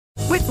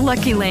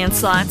Lucky Land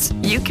Slots,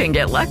 you can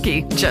get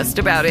lucky just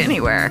about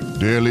anywhere.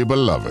 Dearly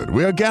beloved,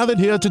 we are gathered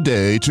here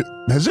today to...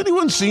 Has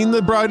anyone seen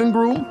the bride and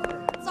groom?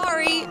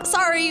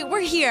 Sorry, we're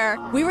here.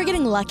 We were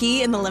getting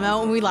lucky in the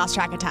limo and we lost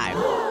track of time.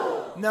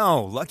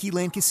 No, Lucky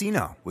Land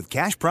Casino, with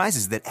cash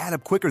prizes that add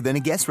up quicker than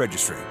a guest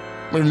registry.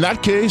 In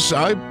that case,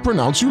 I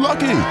pronounce you lucky.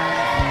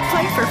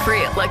 Play for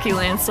free at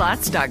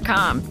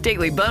LuckyLandSlots.com.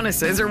 Daily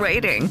bonuses are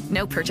waiting.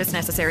 No purchase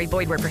necessary.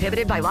 Void where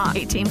prohibited by law.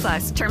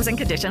 18+. Terms and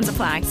conditions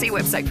apply. See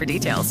website for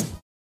details.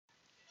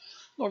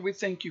 Lord, we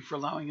thank you for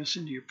allowing us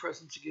into your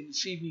presence again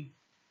this evening.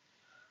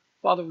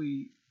 Father,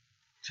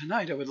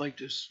 tonight I would like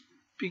to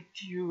speak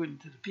to you and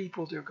to the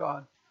people, dear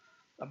God,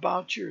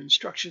 about your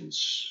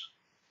instructions,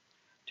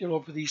 dear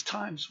Lord, for these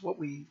times, what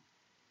we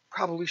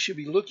probably should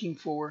be looking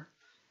for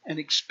and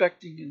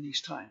expecting in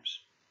these times.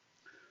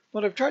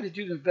 Lord, I've tried to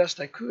do the best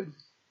I could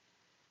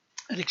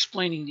at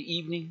explaining the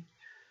evening,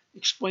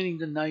 explaining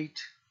the night,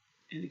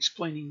 and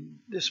explaining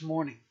this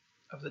morning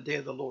of the day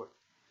of the Lord.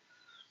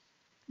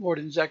 Lord,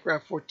 in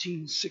Zechariah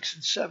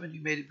 14:6-7,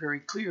 you made it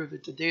very clear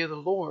that the day of the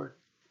Lord,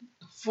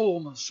 the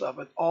fullness of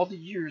it, all the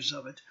years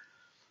of it,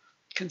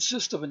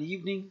 consists of an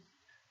evening,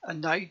 a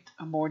night,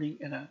 a morning,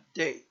 and a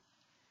day,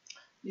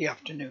 the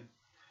afternoon.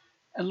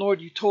 And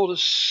Lord, you told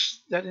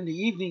us that in the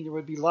evening there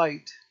would be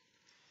light,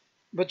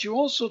 but you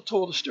also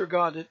told us, dear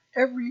God, that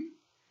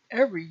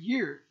every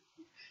year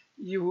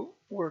you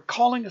were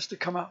calling us to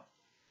come out.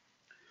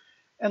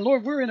 And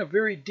Lord, we're in a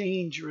very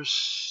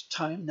dangerous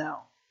time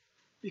now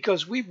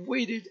because we've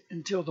waited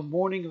until the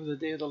morning of the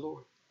day of the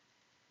Lord.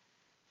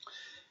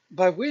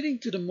 By waiting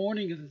to the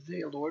morning of the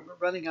day of the Lord, we're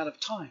running out of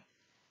time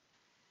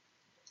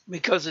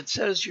because it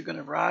says you're going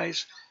to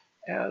rise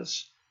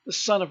as the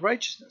Son of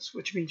Righteousness,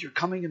 which means you're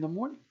coming in the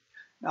morning.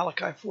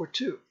 Malachi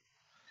 4:2.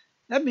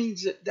 That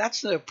means that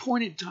that's the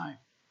appointed time.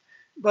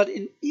 But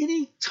in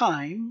any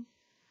time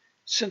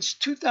since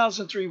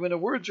 2003, when the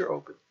words are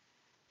open,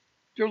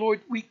 dear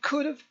Lord, we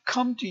could have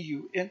come to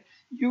you and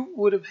you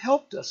would have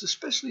helped us,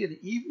 especially in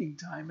the evening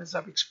time, as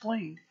I've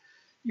explained.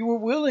 You were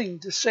willing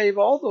to save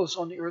all those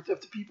on the earth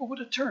if the people would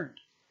have turned.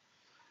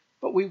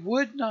 But we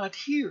would not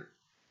hear.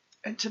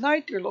 And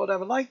tonight, dear Lord, I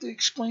would like to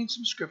explain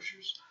some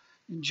scriptures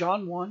in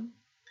John 1,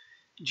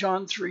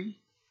 John 3,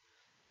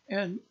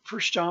 and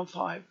 1 John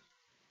 5,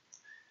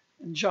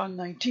 and John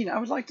 19. I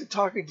would like to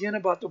talk again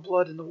about the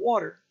blood and the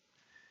water,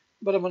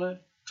 but I'm going to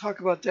talk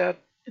about that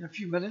in a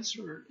few minutes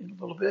or in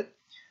a little bit.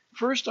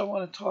 First, I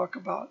want to talk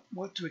about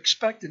what to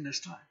expect in this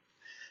time.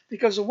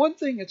 Because the one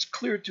thing that's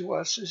clear to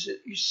us is that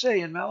you say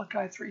in Malachi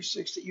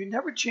 3:6 that you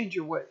never change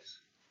your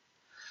ways.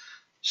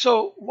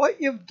 So what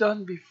you've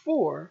done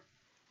before,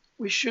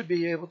 we should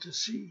be able to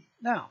see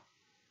now.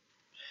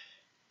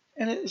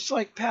 And it's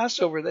like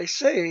Passover. They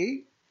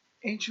say,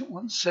 ancient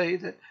ones say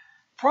that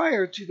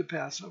prior to the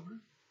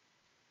Passover,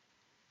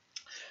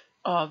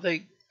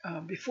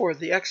 before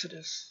the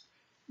Exodus,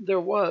 there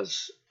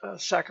was a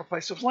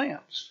sacrifice of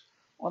lambs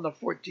on the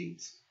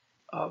 14th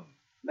of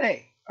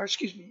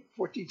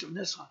 14th of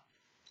Nisan.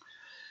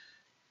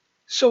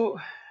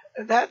 So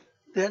that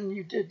then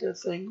you did the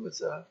thing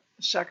with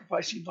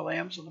sacrificing the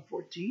lambs on the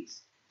 14th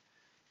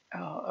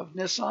of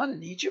Nisan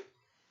in Egypt.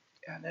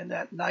 And then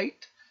that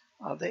night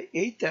they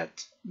ate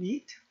that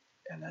meat,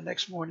 and the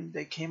next morning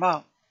they came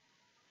out.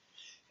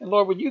 And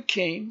Lord, when you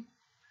came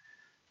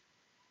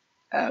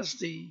as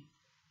the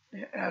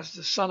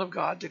Son of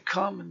God to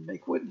come and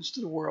make witness to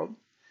the world,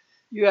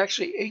 you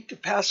actually ate the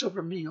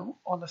Passover meal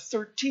on the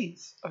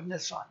 13th of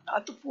Nisan,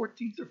 not the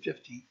 14th or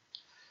 15th.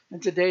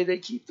 And today they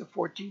keep the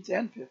 14th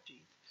and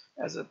 15th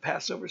as a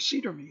Passover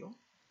Seder meal.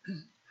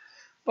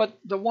 But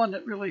the one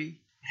that really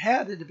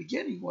had in the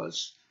beginning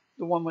was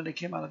the one when they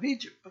came out of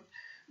Egypt. But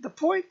the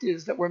point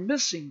is that we're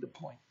missing the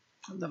point.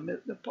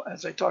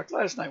 As I talked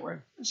last night,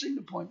 we're missing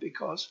the point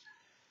because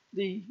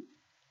the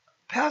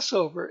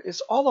Passover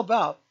is all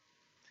about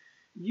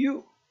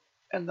you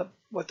and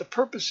what the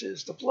purpose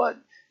is, the blood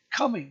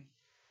coming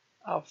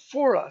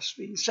for us,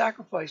 being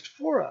sacrificed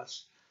for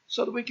us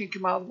so that we can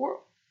come out of the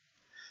world.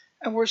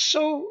 And we're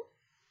so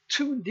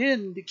tuned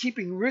in to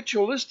keeping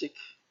ritualistic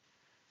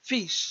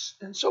feasts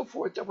and so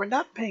forth that we're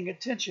not paying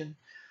attention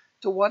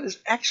to what is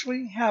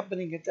actually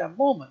happening at that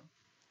moment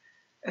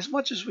as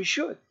much as we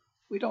should.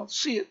 We don't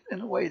see it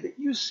in a way that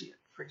you see it,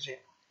 for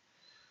example.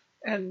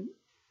 And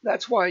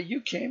that's why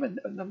you came, and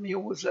the meal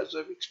was, as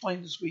I've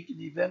explained this week in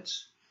the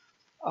events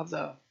of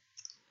the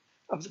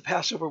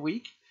Passover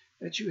week,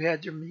 that you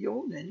had your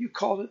meal, and you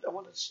called it, I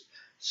want to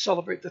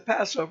celebrate the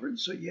Passover, and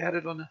so you had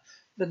it on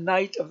the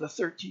night of the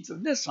 13th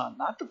of Nisan,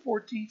 not the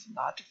 14th,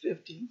 not the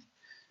 15th.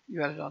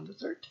 You had it on the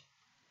 13th.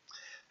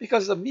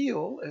 Because the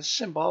meal is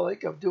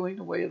symbolic of doing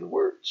away of the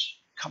words,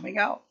 coming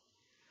out.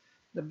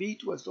 The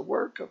meat was the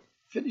work of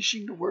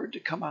finishing the word to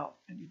come out,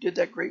 and you did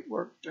that great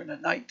work during the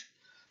night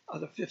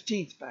of the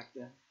 15th back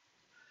then.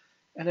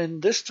 And then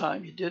this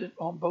time you did it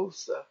on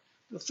both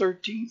the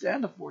 13th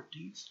and the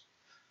 14th,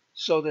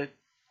 so that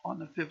on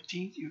the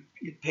 15th you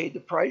paid the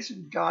price,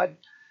 and God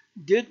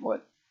did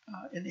what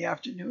in the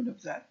afternoon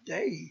of that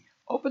day, he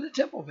opened the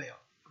temple veil.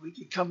 We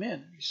could come in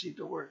and receive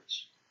the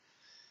words.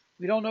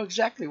 We don't know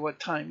exactly what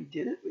time he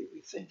did it.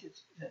 We think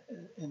it's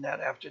in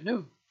that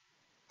afternoon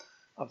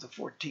of the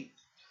 14th.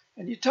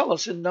 And you tell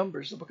us in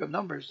Numbers, the book of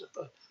Numbers, that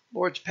the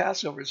Lord's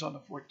Passover is on the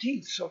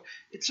 14th. So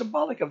it's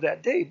symbolic of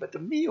that day, but the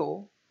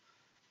meal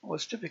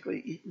was typically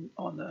eaten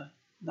on the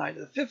night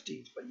of the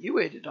 15th. But you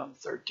ate it on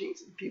the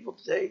 13th, and people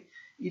today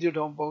eat it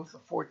on both the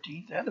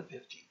 14th and the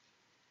 15th.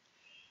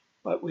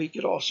 But we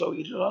could also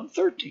eat it on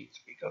the 13th,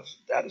 because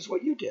that is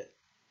what you did.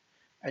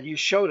 And you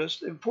showed us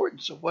the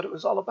importance of what it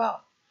was all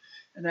about.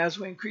 And as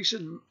we increase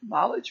in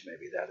knowledge,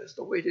 maybe that is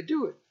the way to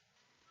do it.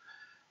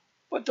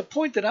 But the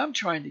point that I'm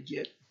trying to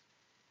get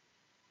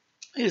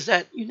is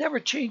that you never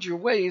change your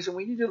ways, and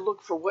we need to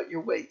look for what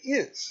your way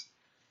is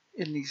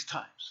in these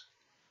times.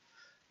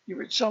 You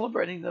were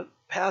celebrating the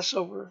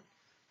Passover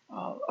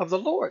of the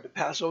Lord. The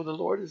Passover of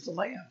the Lord is the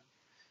Lamb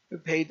who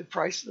paid the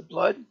price of the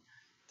blood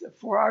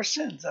for our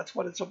sins. That's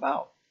what it's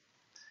about.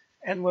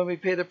 And when we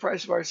pay the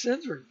price of our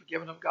sins, we're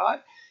forgiven of God.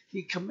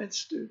 He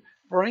commits to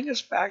bring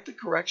us back to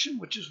correction,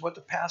 which is what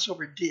the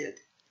Passover did.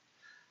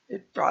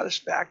 It brought us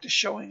back to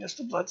showing us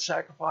the blood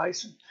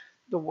sacrifice and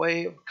the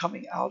way of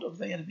coming out of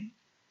the enemy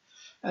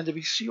and to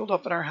be sealed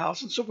up in our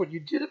house and so forth. You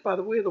did it by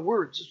the way of the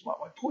words, is what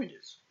my point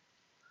is.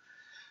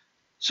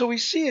 So we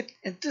see it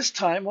at this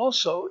time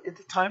also, at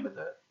the time of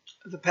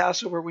the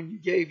Passover, when you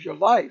gave your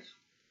life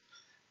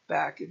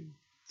back in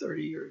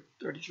 30 or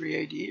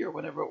 33 AD or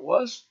whenever it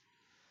was.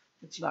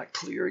 It's not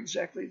clear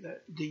exactly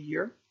the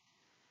year.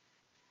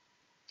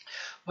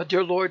 But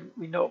dear Lord,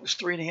 we know it was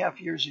 3.5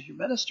 years of your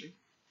ministry,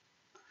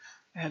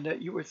 and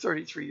that you were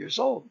 33 years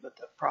old. But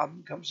the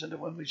problem comes into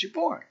when was you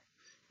born?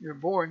 You're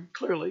born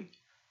clearly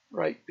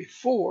right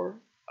before,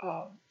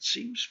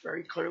 seems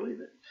very clearly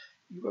that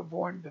you were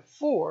born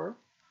before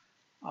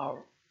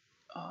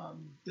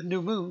the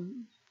new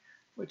moon,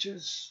 which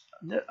is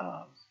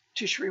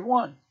Tishri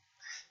 1.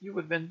 You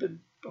would have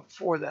been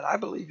before that. I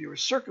believe you were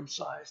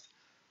circumcised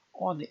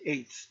on the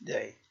 8th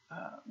day,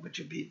 which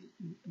would be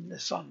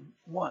Nisan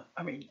 1.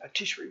 I mean,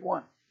 Tishri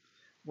 1,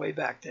 way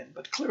back then.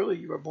 But clearly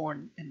you were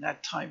born in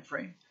that time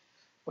frame,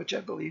 which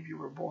I believe you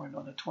were born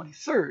on the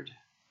 23rd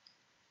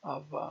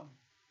of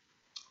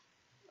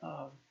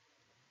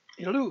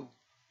Elul,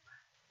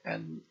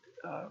 and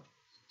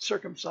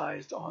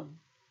circumcised on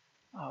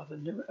the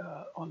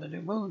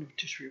new moon of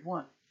Tishri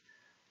 1.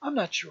 I'm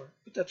not sure,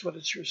 but that's what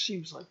it sure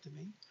seems like to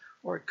me.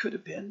 Or it could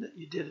have been that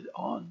you did it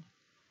on,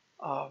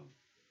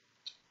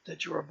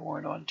 that you were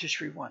born on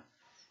Tishri 1.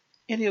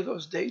 Any of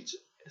those dates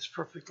is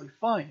perfectly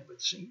fine, it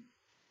would seem.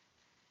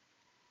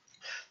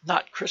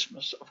 Not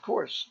Christmas, of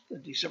course, the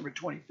December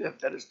 25th.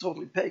 That is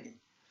totally pagan.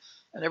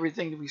 And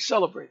everything that we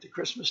celebrate, the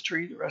Christmas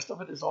tree, the rest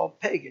of it is all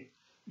pagan.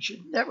 We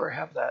should never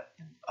have that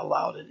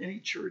allowed in any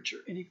church or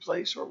any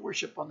place or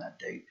worship on that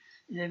date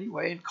in any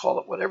way and call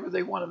it whatever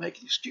they want to make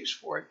an excuse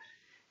for it.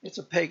 It's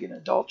a pagan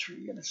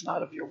adultery, and it's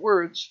not of your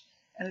words,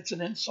 and it's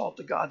an insult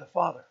to God the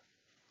Father.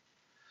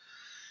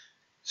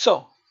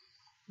 So,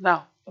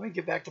 now, let me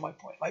get back to my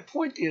point. My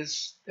point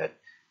is that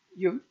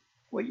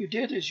what you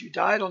did is you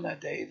died on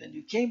that day, then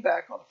you came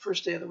back on the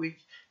first day of the week,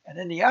 and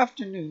in the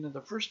afternoon of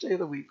the first day of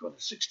the week, on the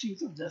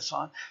 16th of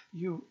Nisan,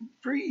 you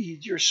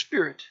breathed your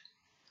spirit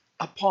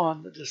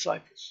upon the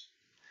disciples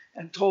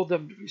and told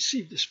them to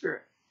receive the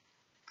Spirit.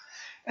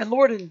 And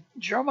Lord, in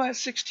Jeremiah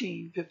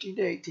 16, 15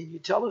 to 18, you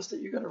tell us that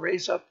you're going to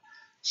raise up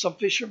some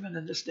fishermen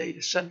in this day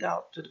to send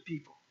out to the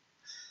people.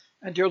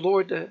 And dear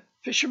Lord, the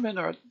fishermen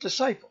are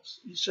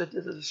disciples. You said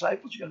to the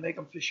disciples, you're going to make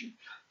them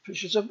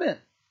fishers of men.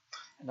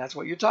 And that's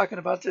what you're talking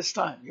about this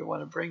time. You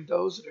want to bring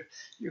those that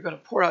you're going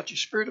to pour out your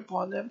Spirit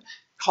upon them,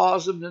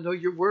 cause them to know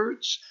your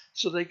words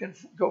so they can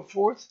go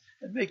forth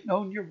and make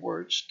known your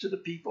words to the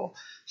people,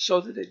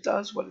 so that it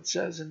does what it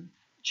says in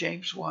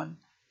James 1,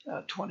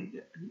 20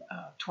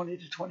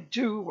 to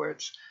 22, where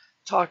it's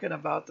talking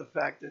about the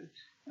fact that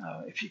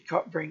if you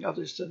bring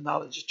others to the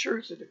knowledge of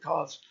truth,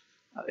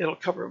 it'll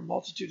cover a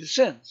multitude of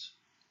sins.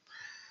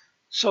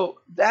 So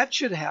that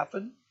should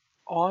happen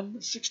on the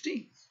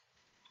 16th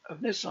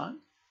of Nisan,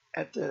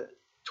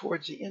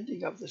 towards the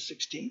ending of the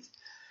 16th,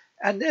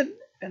 and then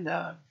in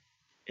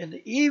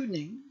the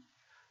evening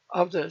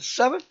of the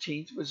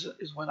 17th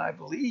is when I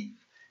believe,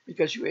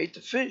 because you ate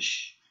the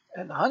fish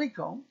and the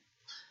honeycomb,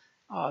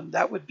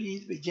 that would be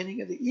the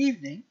beginning of the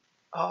evening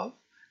of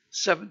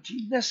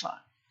 17 Nisan.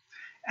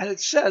 And it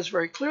says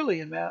very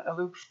clearly in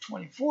Luke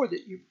 24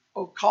 that you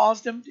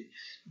caused them to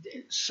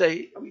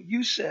say,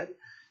 you said,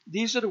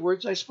 these are the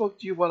words I spoke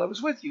to you while I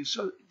was with you.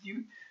 So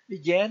you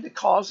began to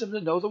cause them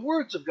to know the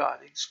words of God.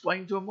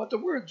 Explain to them what the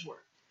words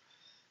were.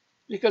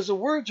 Because the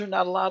words are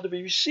not allowed to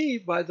be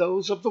received by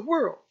those of the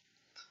world.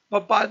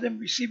 But by them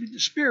receiving the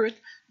Spirit,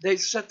 they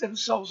set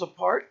themselves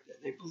apart.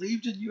 They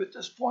believed in you at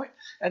this point,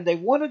 and they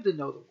wanted to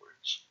know the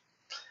words.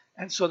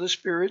 And so the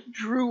Spirit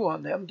drew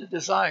on them the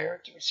desire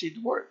to receive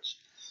the words.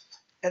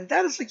 And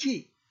that is the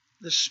key.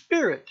 The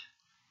Spirit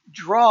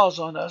draws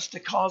on us to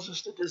cause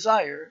us to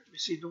desire to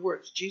receive the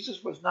words.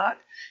 Jesus was not,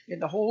 in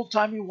the whole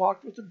time he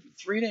walked with them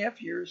for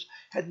 3.5 years,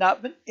 had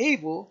not been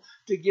able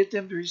to get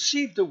them to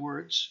receive the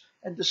words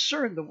and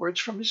discern the words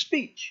from his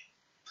speech.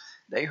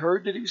 They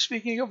heard that he was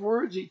speaking of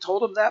words. He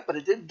told them that, but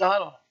it didn't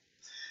dawn on them.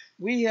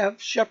 We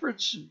have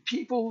shepherds and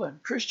people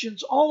and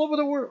Christians all over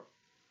the world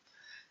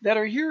that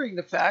are hearing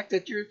the fact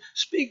that you're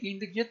speaking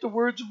to get the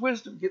words of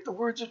wisdom, get the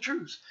words of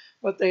truth.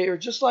 But they are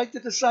just like the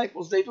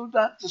disciples. They do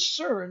not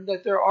discern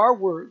that there are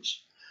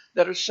words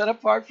that are set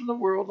apart from the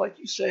world, like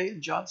you say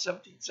in John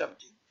 17:17.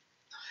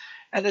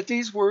 And that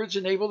these words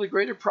enable the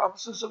greater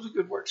promises of the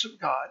good works of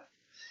God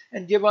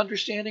and give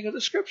understanding of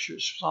the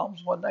scriptures,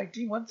 Psalms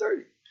 119,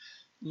 130,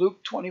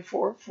 Luke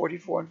 24,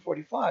 44, and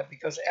 45.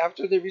 Because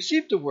after they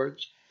received the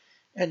words,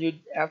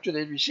 after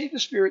they received the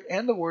Spirit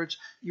and the words,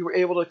 you were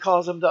able to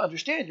cause them to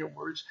understand your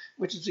words,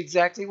 which is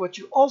exactly what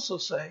you also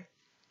say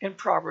in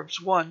Proverbs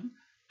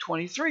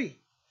 1:23.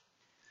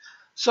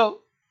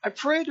 So I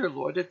pray, dear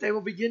Lord, that they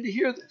will begin to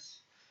hear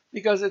this,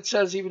 because it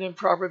says even in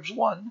Proverbs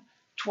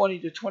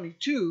 1:20 to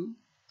 22,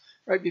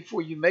 right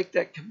before you make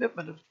that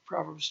commitment of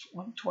Proverbs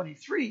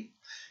 1:23,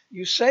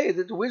 you say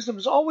that the wisdom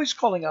is always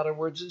calling out her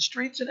words in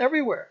streets and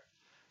everywhere.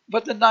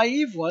 But the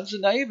naive ones, the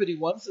naivety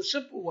ones, the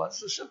simple ones,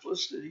 the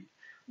simplicity,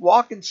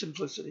 walk in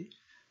simplicity,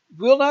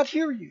 will not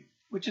hear you,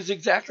 which is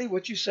exactly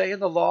what you say in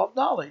the law of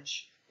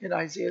knowledge in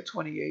Isaiah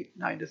 28,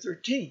 9 to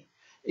 13.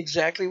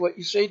 Exactly what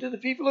you say to the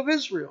people of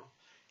Israel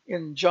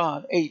in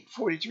John 8,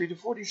 43 to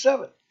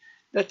 47,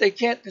 that they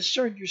can't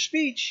discern your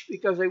speech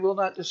because they will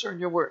not discern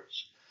your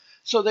words.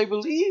 So they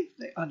believe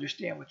they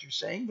understand what you're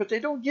saying, but they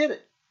don't get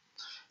it.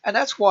 And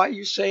that's why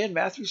you say in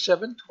Matthew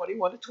 7,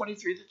 21 to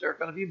 23 that there are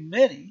going to be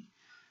many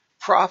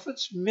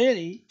prophets,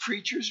 many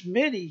preachers,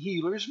 many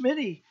healers,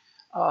 many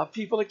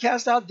people that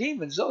cast out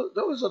demons.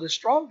 Those are the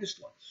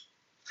strongest ones.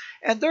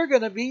 And they're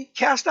going to be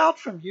cast out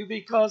from you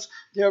because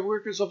they're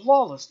workers of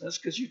lawlessness,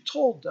 because you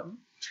told them,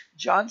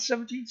 John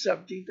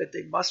 17:17, that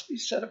they must be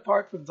set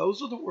apart from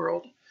those of the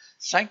world,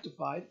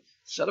 sanctified.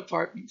 Set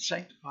apart means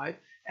sanctified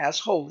as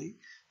holy.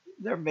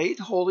 They're made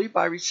holy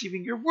by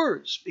receiving your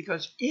words,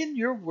 because in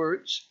your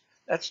words,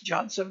 that's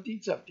John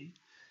 17:17,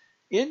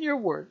 in your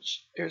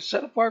words, they're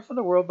set apart from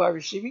the world by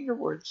receiving your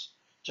words,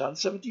 John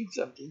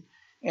 17:17,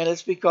 and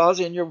it's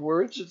because in your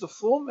words is the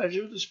full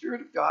measure of the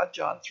Spirit of God,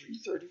 John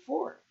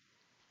 3:34.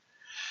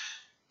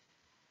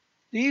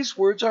 These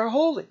words are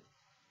holy.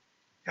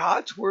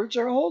 God's words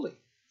are holy.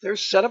 They're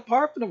set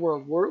apart from the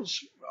world.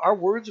 Our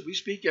words that we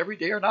speak every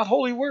day are not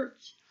holy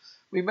words.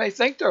 We may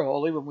think they're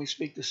holy when we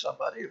speak to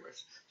somebody. We're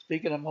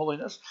speaking of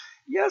holiness.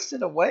 Yes,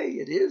 in a way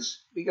it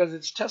is, because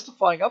it's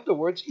testifying of the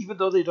words, even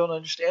though they don't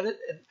understand it,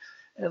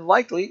 and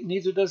likely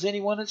neither does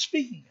anyone that's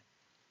speaking it,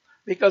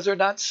 because they're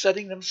not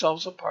setting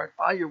themselves apart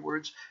by your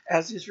words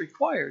as is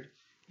required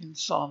in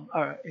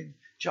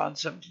John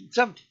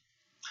 17:17.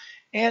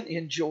 And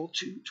in Joel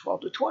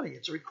 2:12 to 20.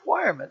 It's a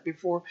requirement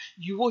before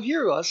you will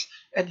hear us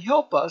and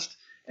help us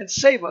and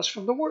save us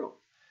from the world.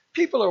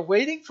 People are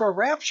waiting for a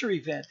rapture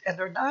event, and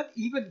they're not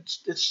even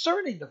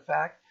discerning the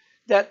fact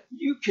that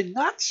you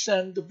cannot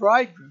send the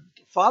bridegroom.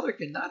 The Father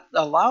cannot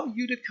allow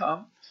you to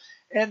come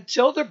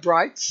until the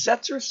bride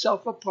sets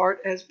herself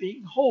apart as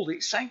being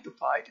holy,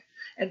 sanctified,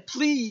 and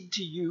plead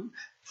to you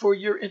for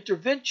your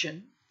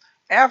intervention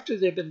after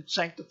they've been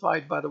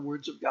sanctified by the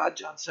words of God,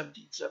 John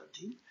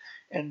 17:17.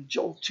 And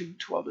Joel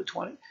 2:12 to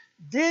 20,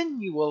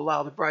 then you will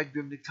allow the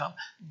bridegroom to come.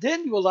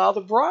 Then you allow the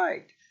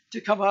bride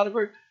to come out of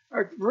her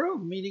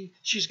room, meaning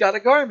she's got a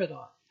garment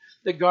on.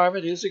 The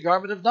garment is the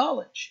garment of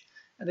knowledge.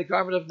 And the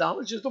garment of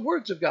knowledge is the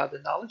words of God, the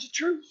knowledge of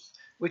truth,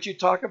 which you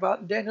talk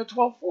about in Daniel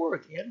 12:4.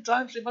 At the end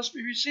times, they must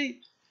be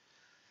received.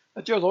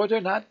 But dear Lord, they're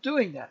not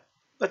doing that.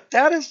 But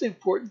that is the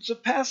importance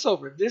of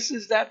Passover. This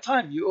is that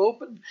time. You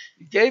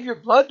gave your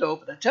blood to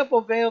open the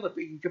temple veil that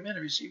we can come in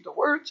and receive the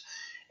words.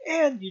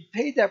 And you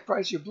paid that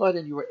price, your blood,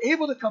 and you were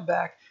able to come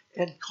back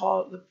and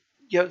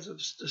give the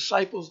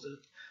disciples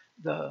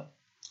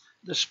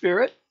the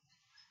Spirit,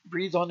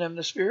 breathe on them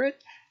the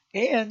Spirit,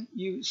 and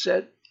you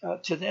said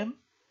to them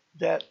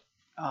that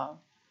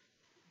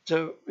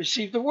to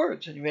receive the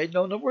words, and you made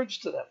known the words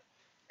to them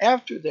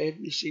after they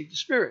had received the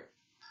Spirit.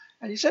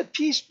 And he said,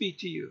 peace be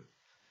to you.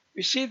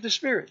 Receive the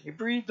Spirit. You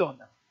breathed on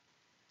them.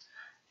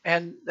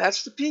 And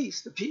that's the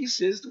peace. The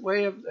peace is the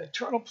way of the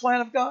eternal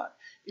plan of God,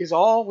 is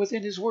all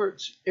within his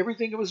words.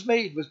 Everything that was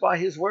made was by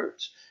his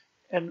words.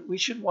 And we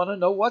should want to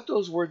know what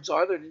those words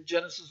are that in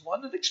Genesis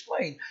 1 that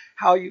explain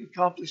how you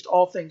accomplished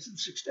all things in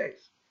 6 days.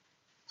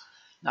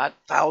 Not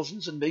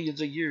thousands and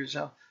millions of years,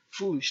 how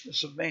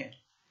foolishness of man.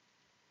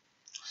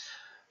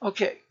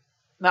 Okay,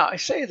 now I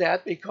say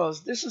that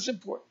because this is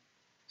important.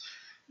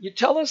 You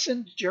tell us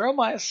in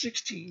Jeremiah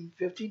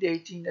 16:15 to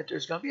 18 that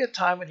there's going to be a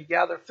time when you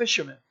gather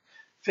fishermen.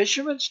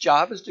 Fishermen's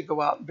job is to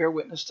go out and bear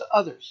witness to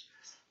others.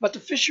 But the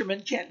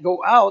fishermen can't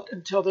go out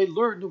until they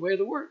learn the way of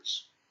the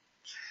words.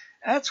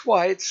 That's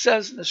why it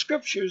says in the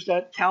scriptures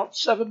that count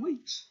 7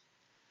 weeks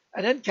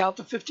and then count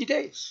the 50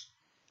 days.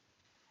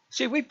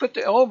 See, we put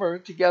the Omer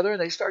together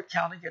and they start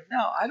counting it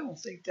now. I don't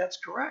think that's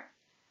correct.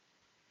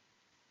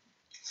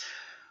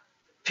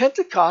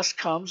 Pentecost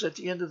comes at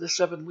the end of the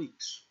 7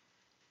 weeks.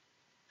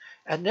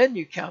 And then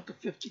you count the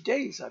 50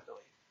 days, I believe.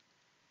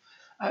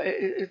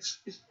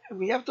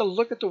 We have to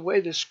look at the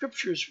way the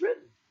scripture is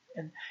written.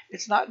 And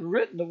it's not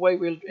written the way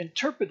we're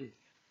interpreting it.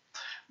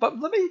 But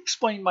let me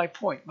explain my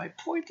point. My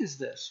point is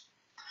this,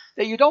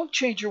 that you don't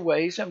change your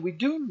ways, and we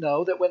do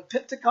know that when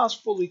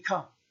Pentecost fully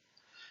come,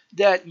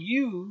 that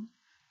you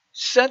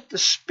sent the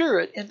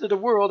Spirit into the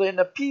world and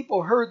the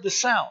people heard the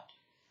sound.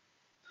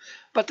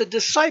 But the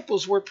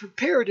disciples were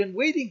prepared and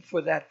waiting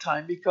for that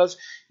time because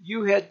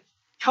you had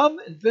come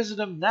and visit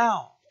them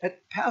now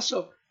at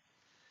Passover.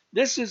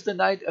 This is the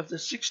night of the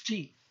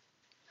 16th.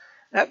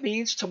 That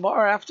means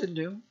tomorrow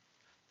afternoon,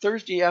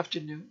 Thursday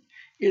afternoon,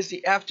 is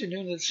the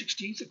afternoon of the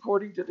 16th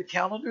according to the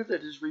calendar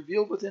that is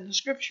revealed within the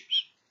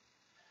Scriptures.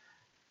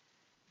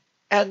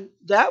 And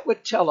that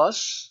would tell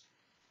us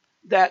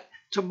that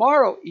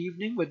tomorrow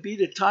evening would be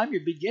the time you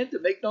begin to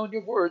make known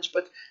your words,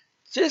 but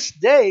this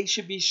day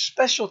should be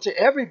special to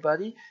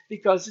everybody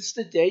because it's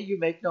the day you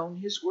make known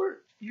his word,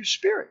 your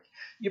Spirit.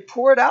 You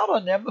pour it out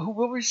on them who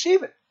will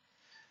receive it.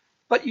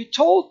 But you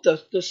told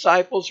the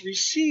disciples,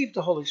 receive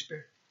the Holy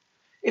Spirit.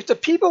 If the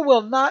people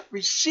will not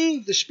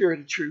receive the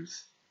Spirit of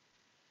truth,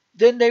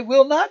 then they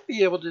will not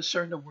be able to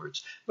discern the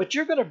words. But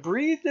you're going to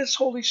breathe this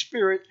Holy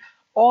Spirit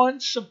on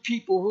some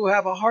people who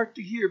have a heart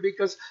to hear,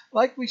 because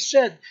like we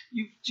said,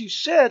 you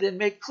said and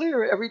make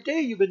clear every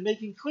day, you've been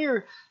making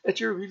clear that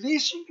you're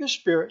releasing your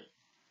Spirit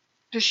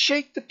to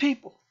shake the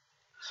people.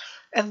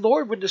 And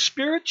Lord, when the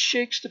Spirit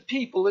shakes the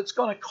people, it's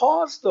going to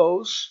cause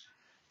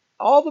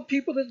all the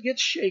people that get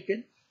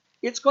shaken,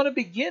 it's going to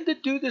begin to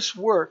do this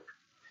work.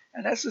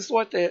 And this is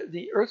what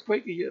the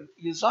earthquake of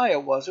Uzziah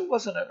was. It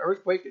wasn't an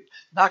earthquake that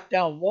knocked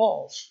down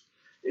walls.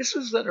 This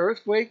was an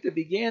earthquake that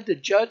began to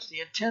judge the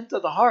intent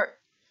of the heart.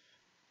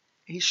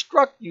 He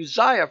struck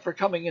Uzziah for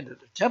coming into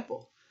the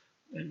temple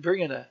and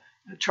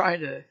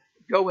trying to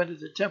go into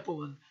the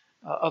temple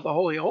of the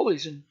Holy of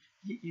Holies, and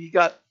he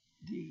got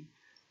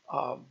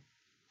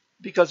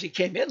because he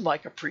came in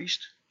like a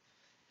priest,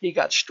 he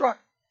got struck,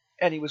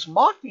 and he was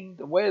mocking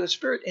the way of the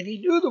Spirit, and he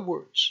knew the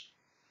words.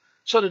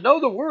 So to know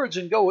the words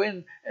and go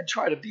in and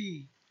try to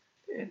be,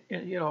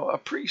 a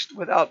priest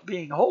without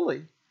being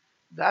holy,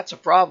 that's a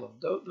problem.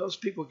 Those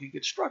people can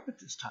get struck at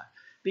this time.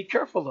 Be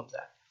careful of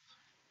that.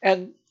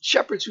 And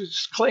shepherds who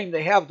claim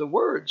they have the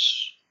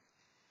words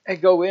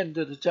and go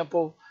into the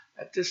temple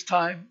at this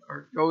time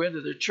or go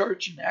into the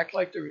church and act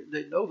like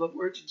they know the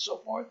words and so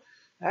forth,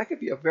 that could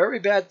be a very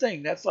bad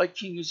thing. That's like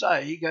King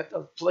Uzziah. He got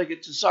the plague of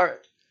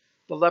Tsaret,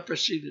 the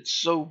leprosy that's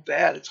so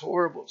bad, it's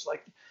horrible. It's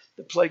like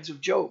the plagues of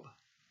Job.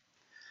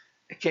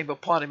 It came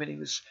upon him, and he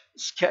was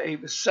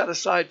set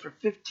aside for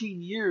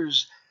 15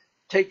 years,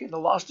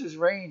 lost his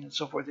reign and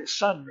so forth. His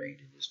son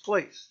reigned in his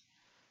place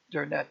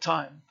during that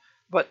time.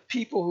 But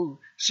people who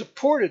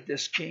supported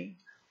this king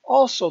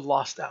also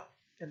lost out,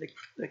 and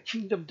the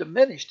kingdom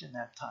diminished in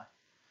that time.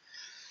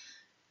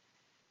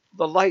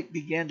 The light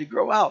began to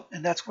grow out,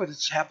 and that's what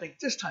is happening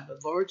this time. The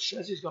Lord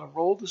says he's going to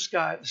roll the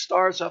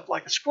stars up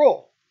like a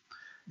scroll.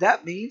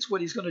 That means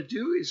what he's going to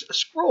do is, a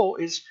scroll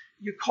is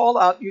you call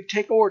out, you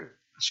take order.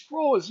 A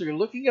scroll is you're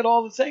looking at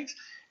all the things,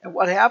 and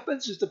what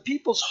happens is the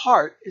people's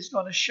heart is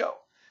going to show.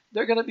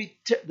 They're going to be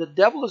the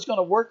devil is going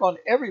to work on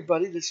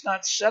everybody that's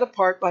not set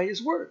apart by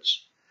his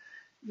words.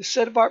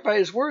 Set apart by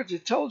his words,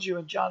 it tells you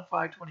in John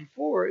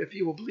 5:24, if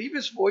you will believe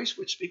his voice,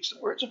 which speaks the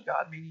words of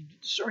God, meaning you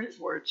discern his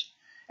words,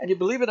 and you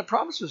believe in the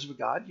promises of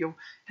God, you'll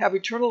have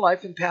eternal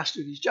life and pass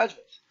through these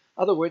judgments.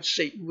 In other words,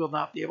 Satan will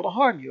not be able to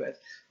harm you,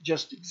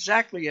 just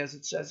exactly as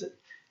it says it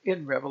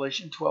in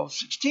Revelation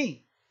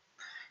 12:16.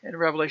 In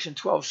Revelation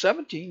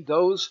 12:17,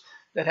 those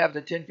that have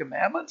the Ten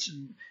Commandments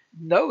and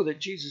know that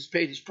Jesus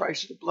paid his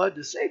price of the blood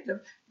to save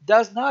them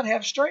does not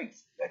have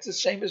strength. That's the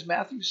same as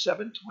Matthew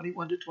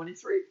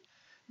 7:21-23.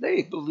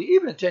 They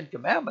believe in the Ten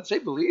Commandments. They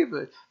believe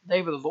the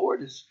name of the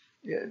Lord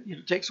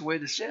takes away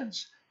the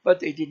sins, but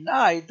they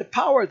denied the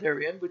power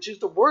therein, which is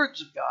the words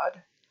of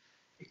God,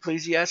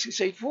 Ecclesiastes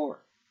 8:4.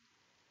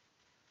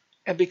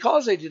 And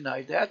because they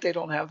denied that, they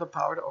don't have the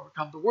power to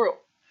overcome the world,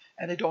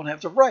 and they don't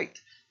have the right,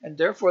 and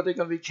therefore they're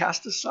going to be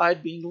cast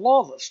aside, being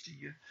lawless to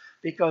you,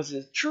 because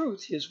the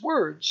truth, his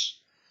words.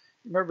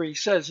 Remember, he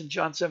says in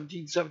John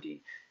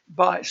 17:17,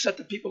 set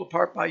the people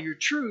apart by your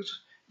truth,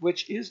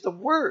 which is the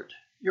word.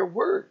 Your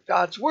word,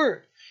 God's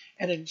word.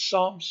 And in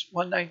Psalms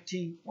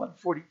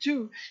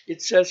 119:142,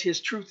 it says his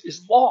truth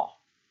is law.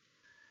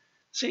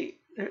 See,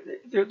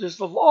 there's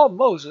the law of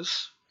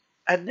Moses,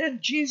 and then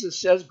Jesus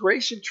says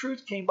grace and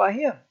truth came by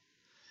him.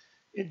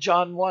 In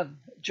John 1,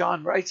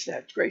 John writes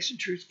that grace and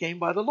truth came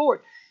by the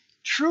Lord.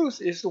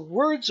 Truth is the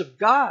words of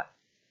God.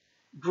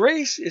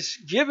 Grace is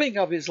giving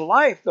of his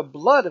life, the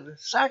blood of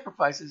his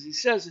sacrifices. He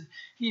says in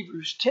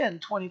Hebrews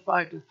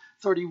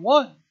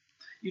 10:25-31.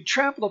 You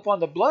trample upon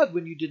the blood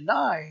when you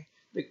deny,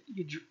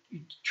 you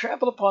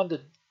trample upon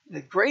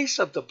the grace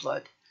of the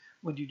blood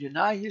when you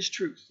deny his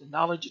truth, the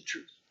knowledge of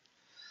truth.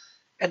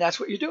 And that's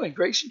what you're doing.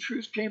 Grace and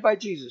truth came by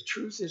Jesus.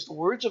 Truth is the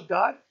words of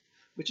God,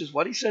 which is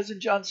what he says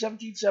in John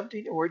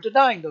 17:17, and we're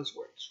denying those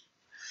words.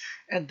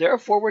 And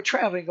therefore we're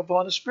trampling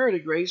upon the Spirit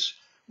of grace,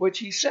 which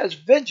he says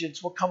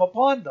vengeance will come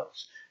upon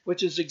those,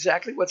 which is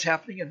exactly what's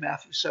happening in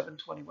Matthew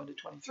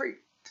 7:21-23.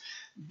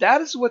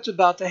 That is what's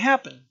about to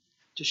happen.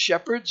 to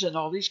shepherds and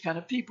all these kind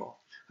of people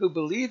who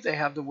believe they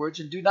have the words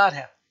and do not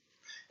have them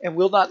and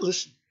will not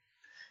listen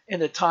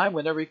in a time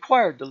when they're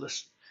required to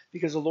listen.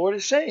 Because the Lord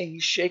is saying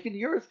he's shaking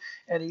the earth,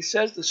 and he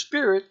says the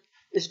Spirit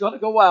is going to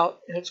go out,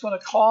 and it's going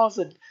to cause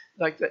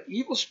the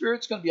evil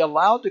spirit's going to be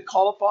allowed to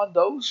call upon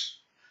those,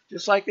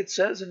 just like it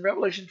says in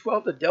Revelation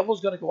 12, the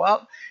devil's going to go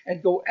out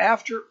and go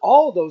after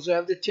all those who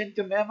have the 10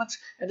 commandments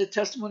and the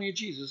testimony of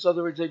Jesus. In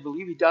other words, they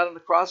believe he died on the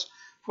cross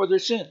for their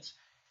sins.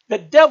 The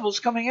devil's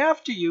coming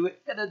after you,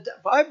 and the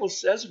Bible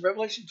says in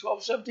Revelation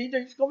 12:17,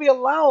 he's going to be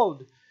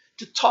allowed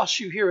to toss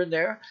you here and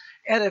there.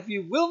 And if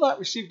you will not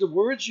receive the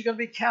words, you're going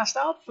to be cast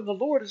out from the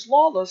Lord as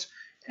lawless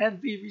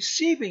and be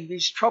receiving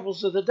these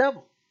troubles of the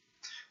devil,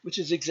 which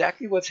is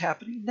exactly what's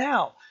happening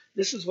now.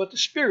 This is what the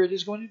Spirit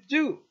is going to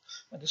do.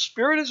 When the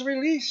Spirit is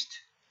released,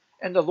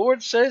 and the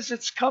Lord says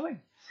it's coming.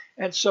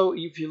 And so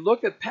if you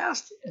look at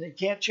past and he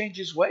can't change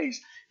his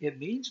ways, it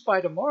means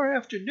by tomorrow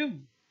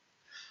afternoon,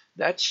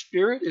 that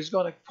Spirit is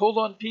going to pull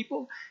on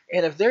people.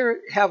 And if they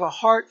have a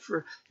heart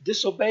for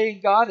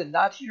disobeying God and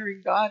not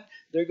hearing God,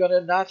 they're going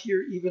to not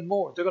hear even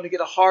more. They're going to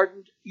get a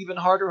hardened, even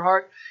harder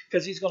heart,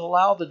 because he's going to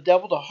allow the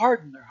devil to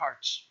harden their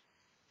hearts.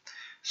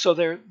 So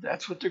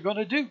that's what they're going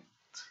to do,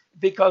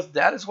 because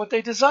that is what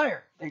they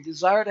desire. They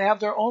desire to have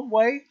their own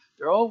way,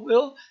 their own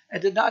will,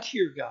 and to not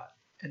hear God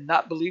and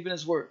not believe in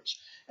his words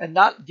and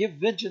not give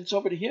vengeance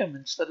over to him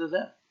instead of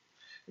them.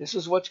 This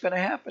is what's going to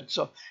happen.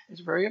 So it's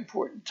a very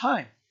important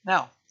time.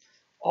 Now,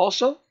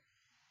 also,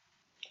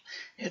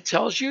 it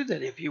tells you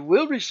that if you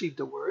will receive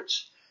the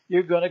words,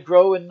 you're going to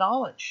grow in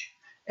knowledge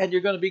and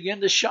you're going to begin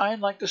to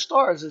shine like the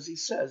stars, as he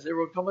says. There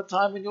will come a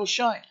time when you'll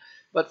shine.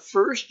 But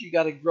first, you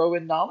got to grow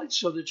in knowledge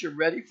so that you're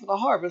ready for the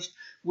harvest,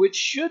 which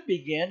should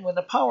begin when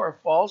the power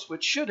falls,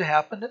 which should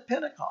happen at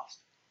Pentecost.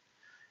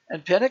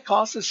 And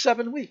Pentecost is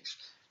 7 weeks.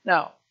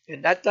 Now,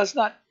 and that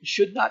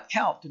should not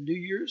count the New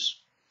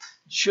Year's,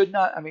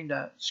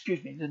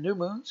 the new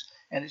moons,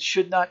 and it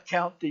should not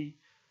count the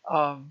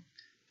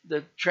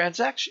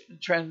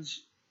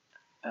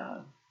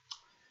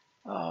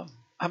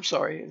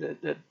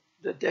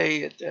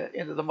day at the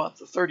end of the month,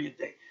 the 30th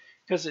day,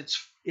 because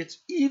it's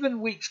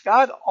even weeks.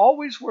 God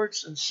always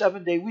works in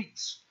 7-day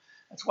weeks.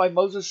 That's why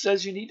Moses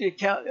says you need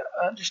to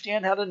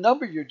understand how to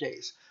number your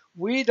days.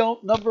 We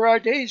don't number our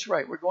days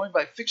right. We're going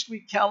by fixed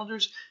week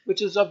calendars,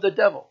 which is of the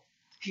devil.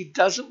 He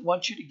doesn't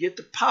want you to get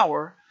the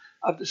power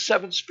of the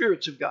 7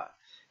 spirits of God.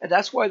 And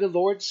that's why the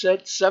Lord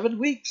said 7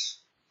 weeks.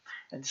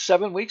 And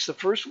 7 weeks, the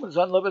first one is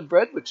unleavened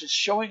bread, which is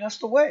showing us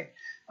the way.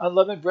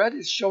 Unleavened bread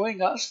is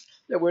showing us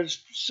that we're to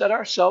set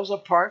ourselves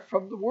apart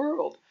from the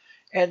world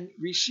and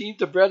receive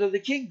the bread of the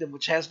kingdom,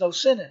 which has no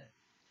sin in it.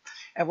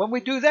 And when we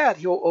do that,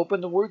 he'll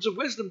open the words of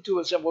wisdom to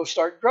us and we'll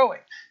start growing.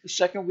 The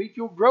second week,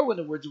 you'll grow in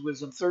the words of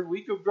wisdom. Third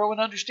week, you'll grow in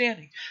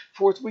understanding.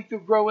 Fourth week,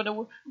 you'll grow in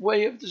the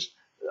way of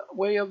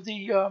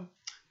the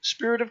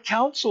spirit of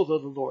counsel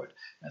of the Lord.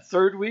 And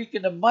third week,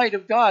 in the might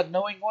of God,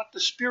 knowing what the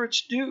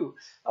spirits do.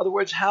 In other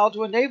words, how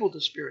to enable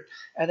the Spirit.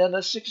 And then the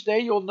 6th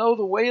day, you'll know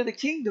the way of the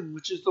kingdom,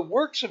 which is the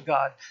works of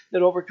God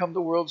that overcome the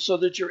world, so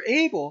that you're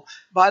able,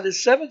 by the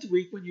 7th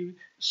week, when you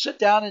sit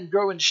down and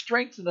grow in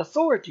strength and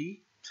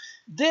authority,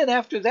 then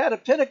after that,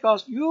 at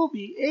Pentecost, you'll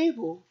be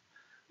able,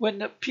 when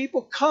the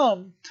people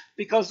come,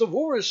 because the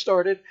war has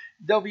started,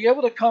 they'll be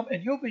able to come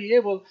and you'll be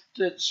able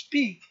to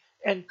speak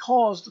and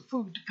cause the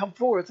food to come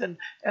forth,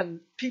 and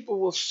people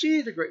will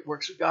see the great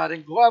works of God,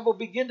 and God will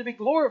begin to be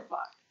glorified.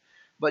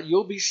 But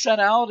you'll be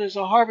sent out as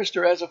a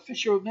harvester, as a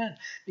fisher of men,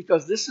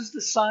 because this is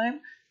the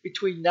sign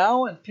between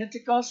now and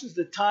Pentecost is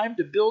the time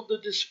to build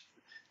the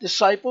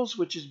disciples,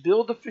 which is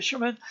build the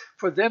fishermen,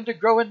 for them to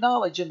grow in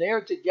knowledge, and they are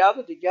to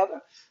gather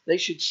together. They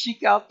should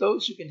seek out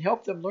those who can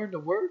help them learn the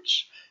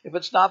words. If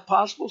it's not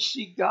possible,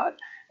 seek God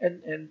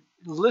and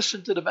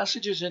listen to the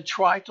messages and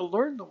try to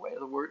learn the way of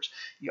the words.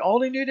 You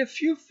only need a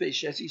few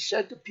fish, as he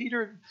said to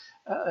Peter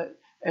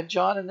and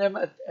John and them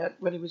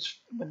when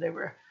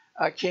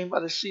they came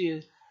by the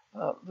sea,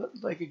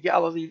 Lake of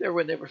Galilee there,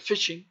 when they were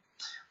fishing,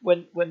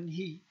 when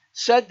he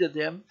said to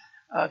them,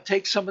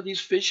 take some of these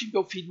fish and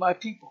go feed my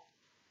people.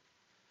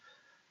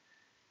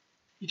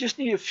 You just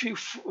need a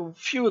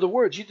few of the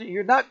words.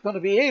 You're not going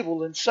to be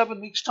able in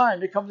 7 weeks' time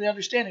to come to the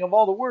understanding of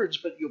all the words,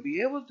 but you'll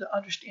be able to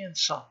understand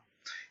some.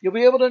 You'll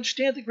be able to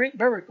understand the great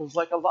miracles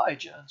like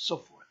Elijah and so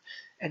forth.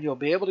 And you'll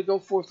be able to go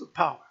forth with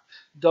power.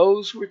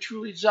 Those who are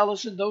truly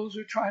zealous and those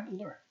who are trying to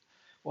learn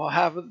will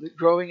have the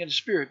growing in the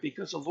Spirit,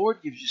 because the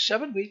Lord gives you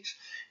 7 weeks,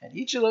 and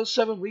each of those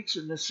 7 weeks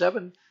in the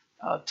 7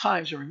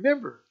 times. And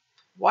remember,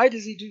 why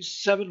does he do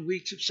 7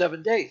 weeks of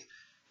 7 days?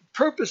 The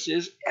purpose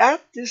is,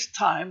 at this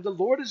time, the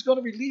Lord is going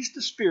to release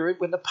the Spirit.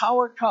 When the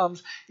power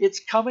comes, it's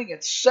coming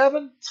at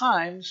 7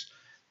 times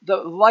the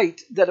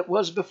light that it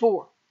was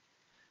before.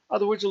 In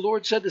other words, the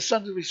Lord said the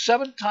sun will be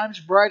 7 times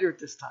brighter at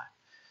this time.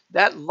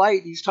 That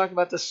light, he's talking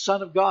about the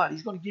Son of God.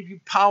 He's going to give you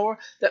power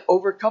that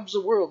overcomes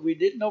the world. We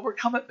didn't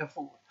overcome it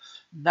before.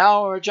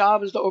 Now our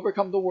job is to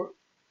overcome the world.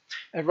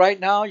 And right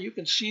now you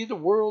can see the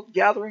world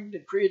gathering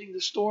and creating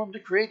the storm to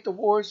create the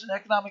wars and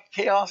economic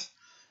chaos.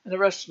 and the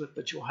rest of it,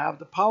 but you'll have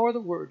the power of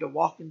the word to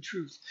walk in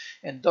truth.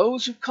 And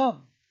those who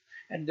come,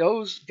 and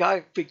those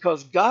God,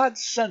 because God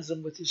sends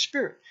them with his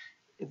Spirit,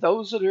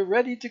 those that are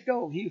ready to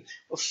go, he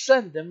will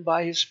send them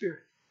by his Spirit.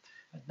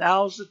 And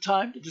now's the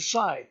time to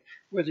decide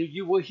whether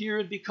you will hear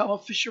and become a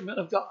fisherman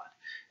of God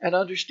and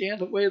understand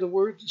the way of the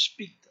word and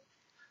speak them.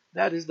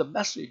 That is the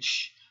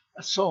message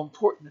that's so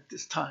important at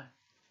this time.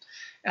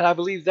 And I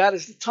believe that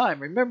is the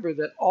time. Remember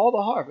that all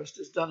the harvest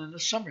is done in the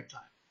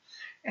summertime.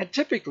 And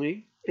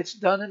typically, it's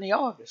done in the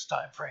August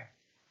time frame.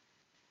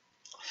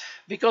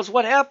 Because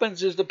what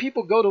happens is the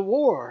people go to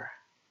war.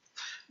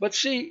 But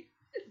see,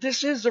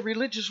 this is a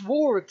religious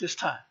war at this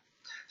time.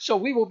 So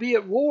we will be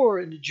at war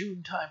in the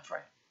June time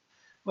frame.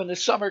 When the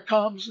summer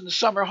comes and the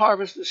summer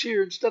harvest is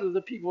here, instead of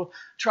the people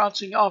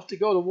trouncing off to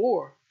go to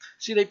war.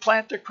 See, they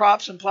plant their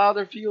crops and plow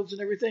their fields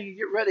and everything and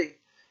get ready.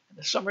 In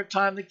the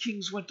summertime, the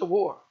kings went to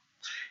war.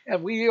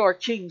 And we are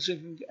kings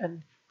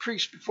and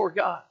priests before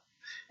God.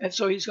 And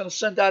so he's going to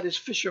send out his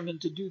fishermen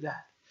to do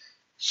that.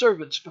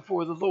 Servants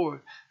before the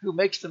Lord, who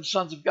makes them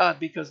sons of God,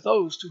 because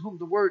those to whom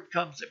the word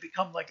comes, they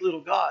become like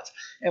little gods.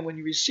 And when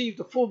you receive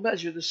the full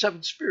measure of the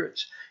 7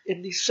 spirits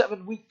in these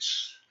 7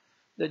 weeks,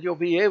 then you'll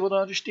be able to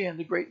understand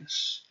the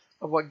greatness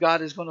of what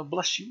God is going to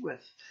bless you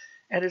with.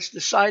 And it's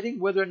deciding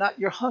whether or not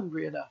you're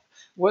hungry enough,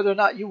 whether or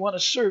not you want to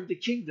serve the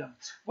kingdom,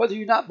 whether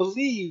you not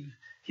believe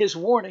his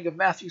warning of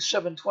Matthew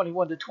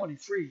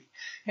 7:21-23,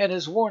 and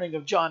his warning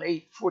of John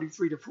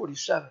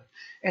 8:43-47,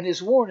 and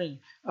his warning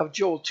of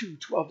Joel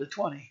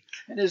 2:12-20,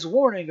 and his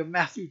warning of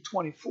Matthew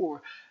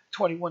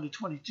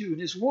 24:21-22,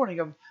 and his warning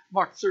of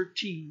Mark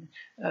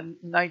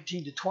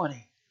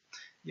 13:19-20.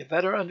 You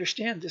better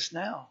understand this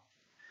now.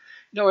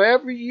 You know,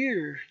 every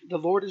year the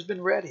Lord has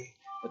been ready,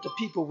 but the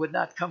people would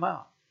not come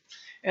out.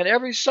 And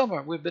every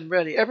summer we've been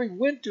ready. Every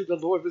winter the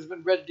Lord has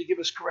been ready to give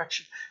us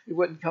correction. He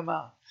wouldn't come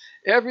out.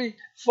 Every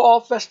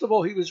fall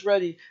festival he was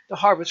ready to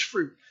harvest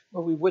fruit,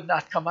 but we would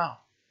not come out.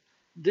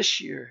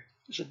 This year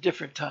is a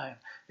different time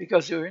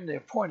because we're in the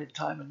appointed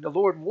time. And the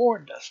Lord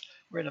warned us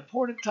we're in the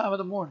appointed time of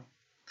the morning.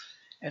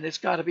 And it's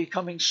got to be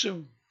coming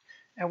soon.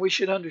 And we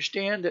should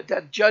understand that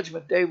that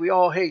judgment day we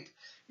all hate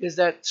is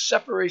that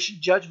separation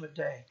judgment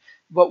day.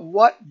 But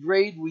what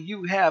grade will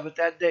you have at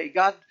that day?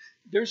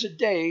 There's a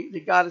day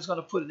that God is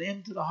going to put an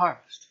end to the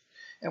harvest.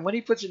 And when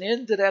he puts an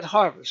end to that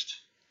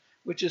harvest,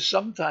 which is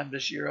sometime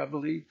this year, I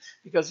believe,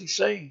 because he's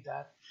saying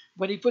that,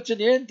 when he puts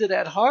an end to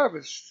that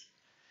harvest,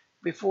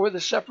 before the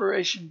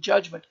separation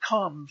judgment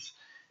comes,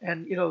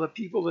 and, you know, the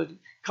people that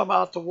come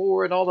out to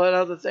war and all that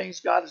other things,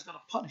 God is going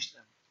to punish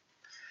them.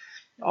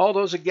 All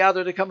those that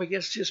gather to come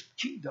against his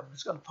kingdom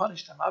is going to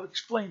punish them. I've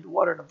explained the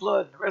water and the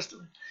blood and the rest of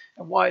it,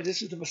 and why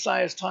this is the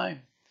Messiah's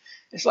time.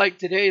 It's like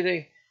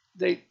today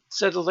they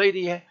said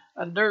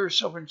a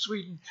nurse over in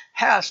Sweden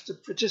has to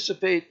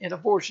participate in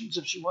abortions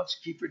if she wants to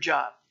keep her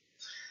job.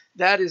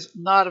 That is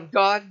not of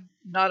God,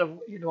 not of,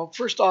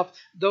 first off,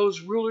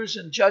 those rulers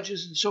and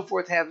judges and so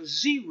forth have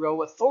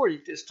zero authority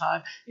at this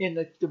time in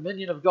the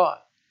dominion of God.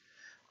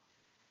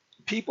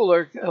 People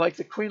are like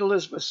the Queen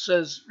Elizabeth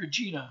says,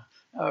 Regina,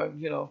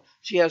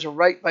 she has a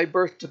right by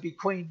birth to be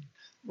Queen,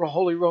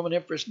 Holy Roman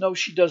Empress. No,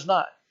 she does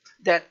not.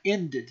 That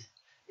ended.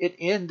 It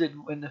ended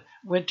when the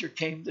winter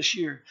came this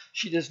year.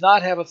 She does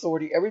not have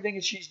authority. Everything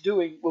that she's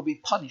doing will be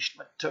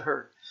punishment to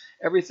her.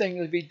 Everything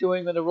will be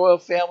doing in the royal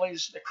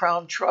families, the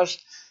Crown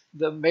Trust,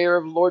 the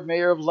Lord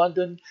Mayor of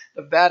London,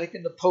 the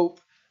Vatican, the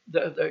Pope,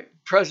 the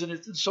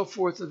President and so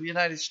forth of the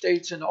United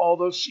States, and all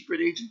those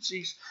secret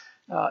agencies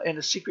and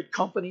the secret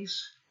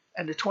companies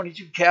and the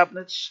 22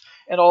 cabinets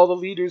and all the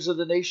leaders of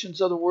the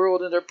nations of the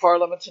world and their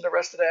parliaments and the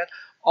rest of that.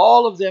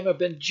 All of them have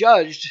been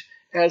judged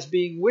as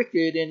being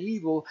wicked and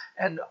evil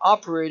and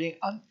operating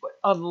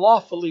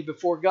unlawfully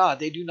before God.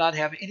 They do not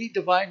have any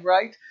divine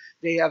right.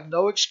 They have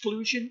no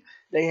exclusion.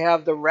 They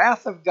have the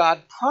wrath of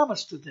God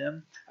promised to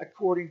them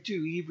according to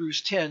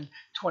Hebrews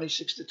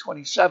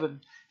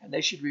 10:26-27. And they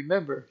should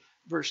remember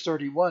verse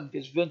 31,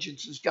 because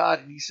vengeance is God,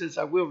 and he says,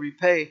 I will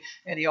repay.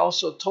 And he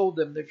also told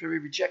them that if they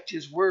reject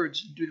his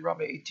words in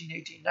Deuteronomy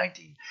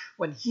 18:19,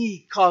 when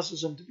he causes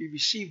them to be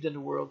received in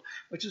the world,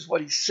 which is what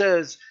he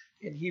says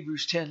in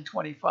Hebrews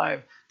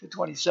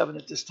 10:25-27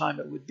 at this time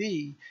it would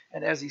be.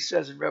 And as he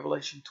says in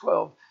Revelation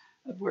 12,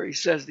 where he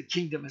says the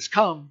kingdom has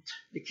come,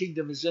 the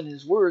kingdom is in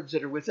his words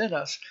that are within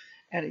us.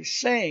 And he's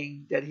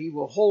saying that he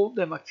will hold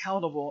them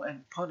accountable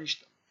and punish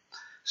them.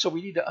 So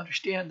we need to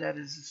understand that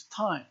as it's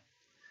time.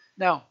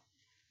 Now,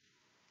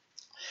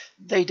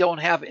 they don't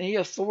have any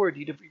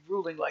authority to be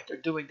ruling like they're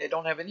doing. They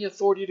don't have any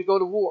authority to go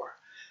to war.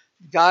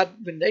 God,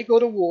 when they go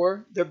to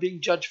war, they're being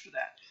judged for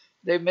that.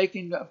 They're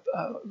making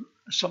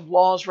some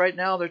laws right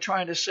now. They're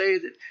trying to say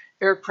that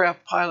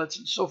aircraft pilots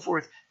and so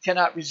forth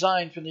cannot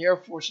resign from the Air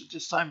Force at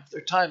this time if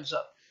their time's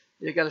up.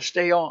 They got to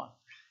stay on.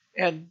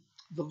 And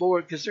the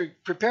Lord, because they're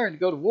preparing to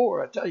go to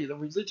war, I tell you, the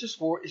religious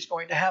war is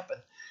going to happen.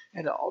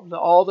 And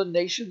all the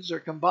nations are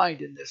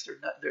combined in this.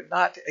 They're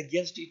not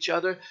against each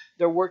other.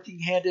 They're working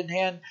hand in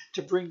hand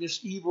to bring this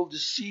evil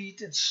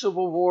deceit and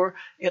civil war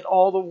in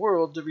all the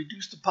world to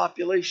reduce the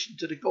population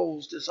to the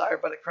goals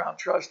desired by the Crown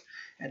Trust.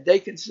 And they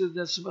consider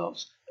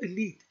themselves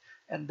elite.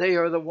 And they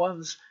are the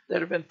ones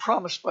that have been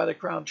promised by the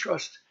Crown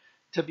Trust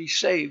to be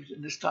saved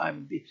in this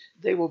time.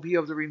 They will be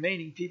of the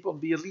remaining people and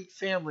be elite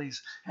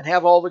families and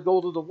have all the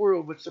gold of the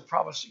world, which they're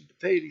promising to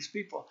pay these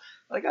people.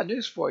 I got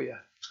news for you.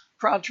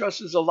 Crown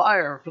Trust is a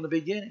liar from the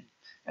beginning,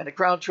 and the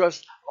Crown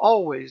Trust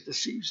always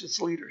deceives its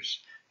leaders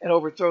and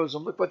overthrows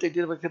them. Look what they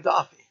did with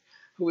Gaddafi,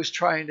 who was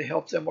trying to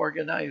help them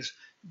organize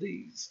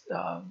the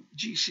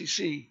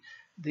GCC,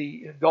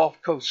 the Gulf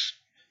Coast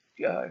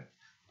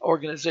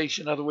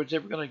organization. In other words, they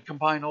were going to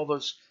combine all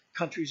those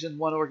countries in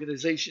one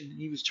organization, and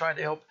he was trying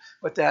to help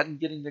with that and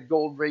getting the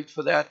gold rate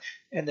for that,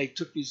 and they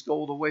took his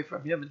gold away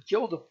from him and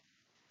killed him.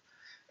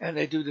 And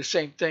they do the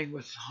same thing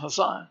with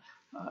Saddam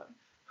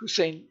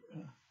Hussein,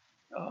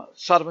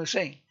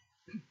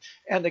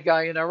 and the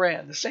guy in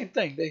Iran. The same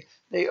thing.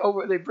 They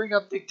bring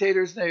up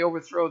dictators and they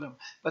overthrow them,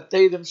 but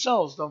they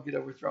themselves don't get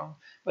overthrown.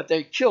 But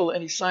they kill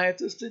any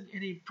scientist,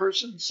 any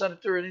person,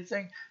 senator,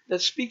 anything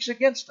that speaks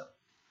against them,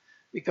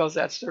 because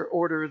that's their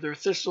order, their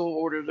thistle,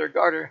 order, their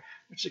garter,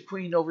 which the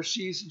queen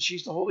oversees, and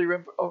she's the Holy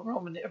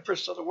Roman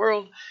Empress of the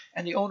world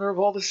and the owner of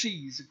all the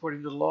seas,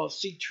 according to the Law of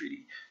Sea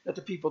Treaty, that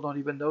the people don't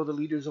even know the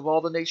leaders of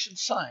all the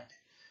nations signed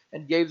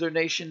and gave their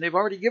nation. They've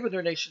already given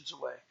their nations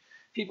away.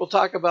 People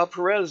talk about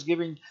Perez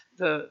giving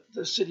the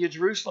city of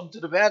Jerusalem to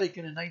the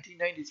Vatican in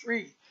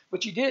 1993,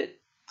 which he did.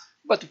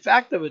 But the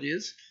fact of it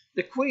is,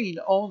 the queen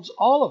owns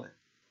all of it.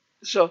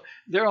 So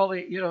they're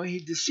only, he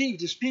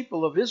deceived his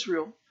people of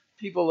Israel.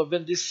 People have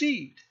been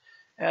deceived.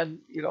 And,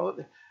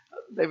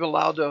 they've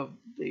allowed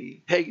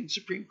the pagan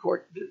Supreme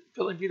Court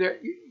to be there.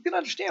 You can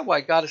understand why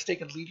God has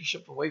taken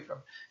leadership away from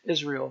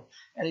Israel,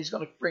 and he's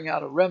going to bring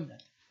out a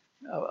remnant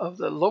of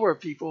the lower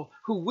people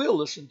who will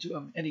listen to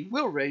him, and he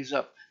will raise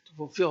up to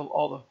fulfill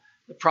all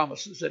the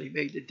promises that he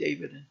made to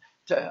David and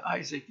to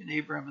Isaac and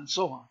Abraham and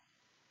so on.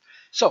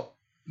 So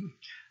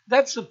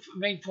that's the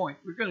main point.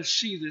 We're going to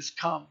see this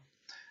come.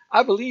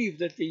 I believe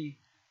that the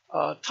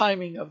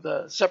timing of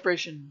the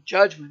separation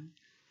judgment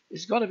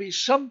is going to be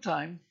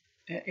sometime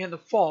in the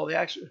fall,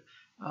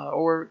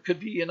 or it could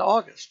be in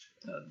August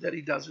that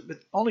he does it. But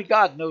only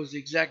God knows the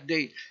exact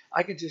date.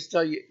 I can just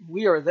tell you,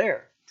 we are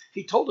there.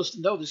 He told us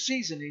to know the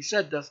season. He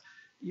said to us,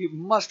 you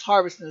must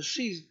harvest in the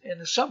season in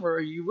the summer,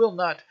 or you will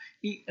not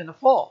eat in the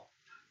fall,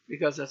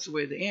 because that's the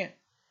way of the ant,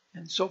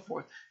 and so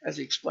forth, as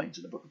he explains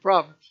in the book of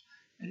Proverbs.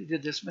 And he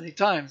did this many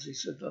times. He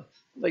said the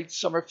late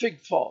summer fig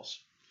falls.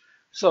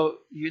 So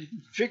you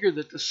figure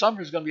that the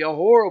summer is going to be a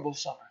horrible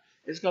summer.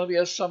 It's going to be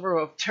a summer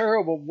of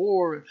terrible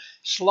war and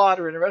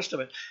slaughter and the rest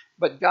of it.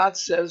 But God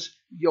says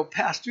you'll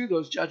pass through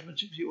those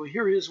judgments if you will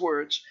hear his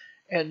words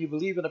and you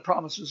believe in the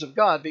promises of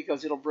God,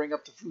 because it'll bring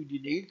up the food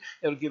you need.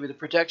 It'll give you the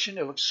protection.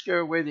 It'll scare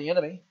away the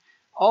enemy.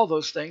 All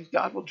those things,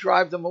 God will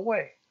drive them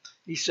away.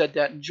 He said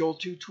that in Joel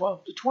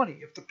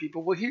 2:12-20, if the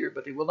people will hear,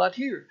 but they will not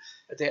hear,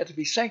 that they have to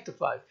be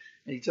sanctified.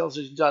 And he tells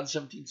us in John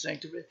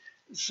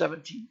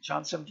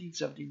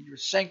 17:17, you're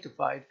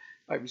sanctified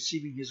by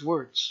receiving his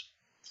words.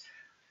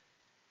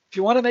 If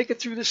you want to make it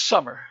through this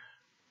summer,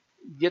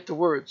 get the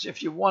words.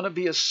 If you want to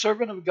be a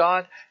servant of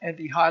God and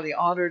be highly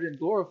honored and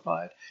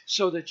glorified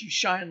so that you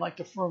shine like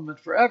the firmament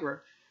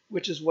forever,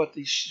 which is what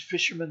these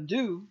fishermen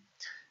do,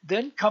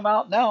 then come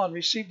out now and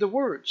receive the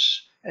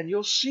words. And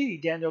you'll see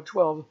Daniel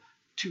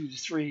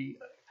 12:2-3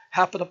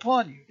 happen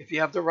upon you if you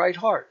have the right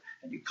heart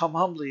and you come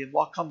humbly and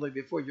walk humbly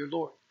before your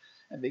Lord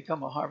and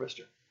become a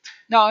harvester.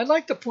 Now, I'd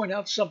like to point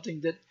out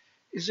something that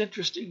is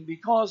interesting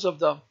because of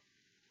the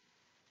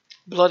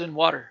blood and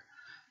water.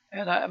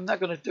 And I'm not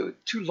going to do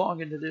it too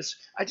long into this.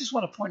 I just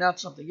want to point out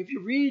something. If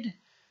you read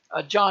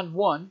John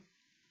 1,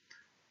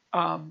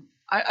 I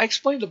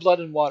explained the blood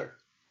and water.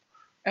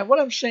 And what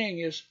I'm saying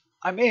is,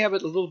 I may have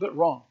it a little bit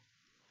wrong.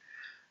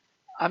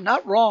 I'm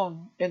not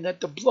wrong in that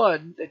the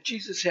blood that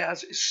Jesus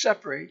has is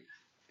separate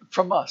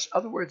from us. In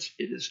other words,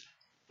 it is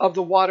of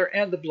the water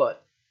and the blood,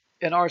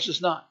 and ours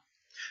is not.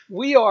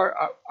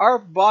 Our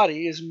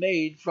body is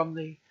made from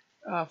the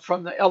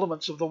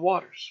elements of the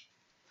waters.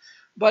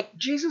 But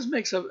Jesus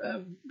makes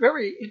a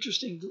very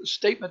interesting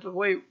statement, the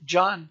way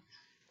John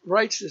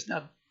writes this.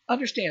 Now,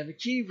 understand the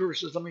key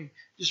verses. Let me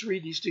just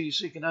read these to you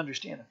so you can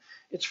understand them.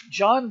 It's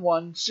John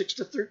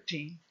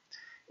 1:6-13.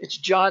 It's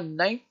John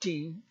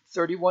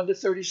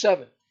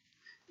 19:31-37.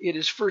 It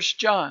is 1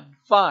 John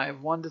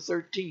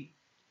 5:1-13.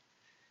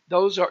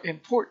 Those are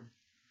important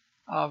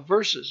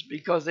verses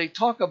because they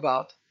talk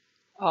about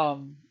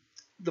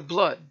the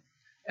blood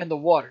and the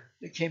water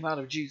that came out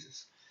of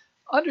Jesus.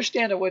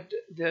 Understand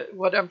that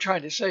what I'm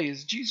trying to say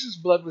is Jesus'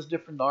 blood was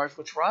different than ours,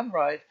 which Ron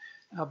Wright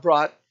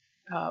brought.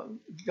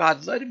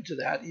 God led him to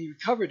that. He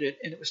recovered it,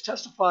 and it was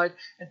testified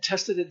and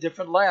tested at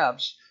different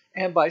labs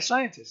and by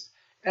scientists.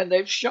 And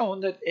they've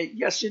shown that,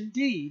 yes,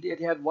 indeed, it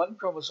had one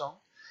chromosome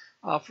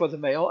for the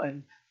male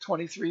and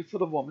 23 for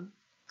the woman,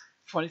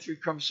 23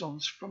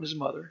 chromosomes from his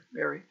mother,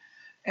 Mary.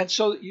 And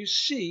so you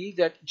see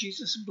that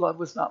Jesus' blood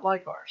was not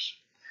like ours.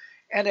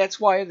 And that's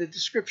why the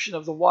description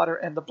of the water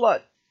and the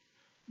blood.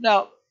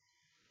 Now,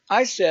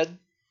 I said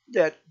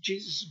that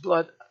Jesus'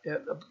 blood,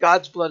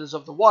 God's blood is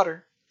of the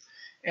water,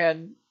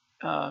 and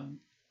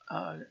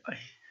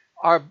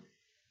our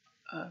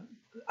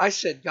I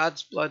said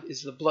God's blood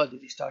is the blood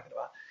that he's talking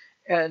about,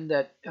 and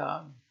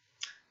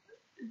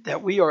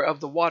that we are of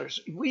the waters.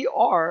 We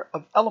are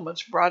of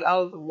elements brought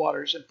out of the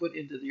waters and put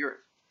into the earth.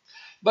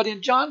 But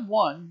in John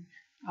 1,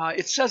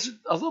 it says it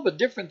a little bit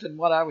different than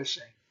what I was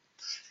saying.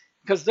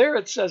 Because there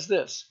it says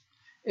this.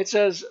 It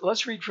says,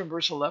 let's read from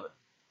verse 11.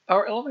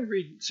 Or let me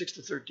read 6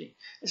 to 13.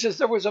 It says,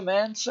 there was a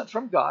man sent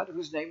from God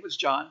whose name was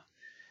John.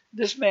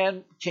 This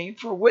man came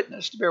for a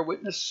witness, to bear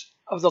witness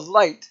of the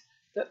light,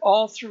 that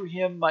all through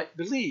him might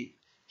believe.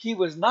 He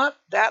was not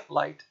that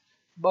light,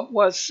 but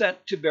was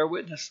sent to bear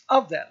witness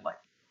of that light.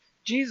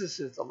 Jesus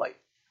is the light.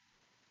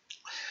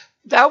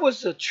 That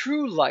was the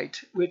true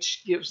light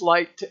which gives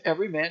light to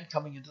every man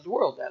coming into the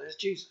world. That is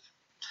Jesus.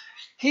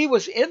 He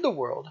was in the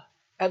world,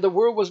 and the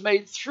world was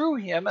made through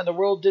him, and the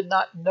world did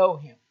not know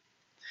him.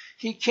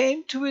 He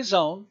came to his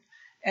own,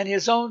 and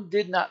his own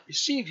did not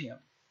receive him.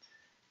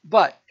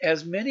 But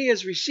as many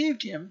as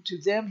received him, to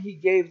them he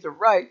gave the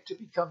right to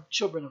become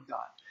children of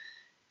God.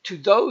 To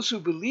those who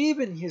believe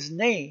in his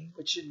name,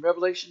 which in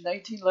Revelation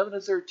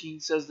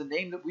 19:11-13 says the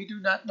name that we do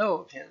not know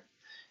of him,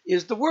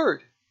 is the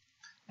Word.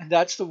 And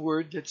that's the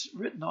Word that's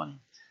written on him.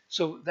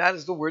 So that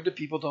is the Word that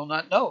people do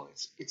not know.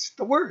 It's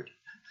the Word,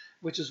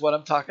 which is what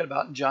I'm talking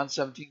about in John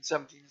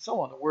 17:17 and so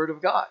on, the Word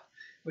of God,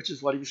 which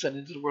is what he was sent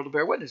into the world to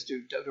bear witness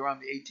to.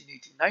 Deuteronomy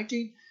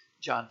 18:18-19,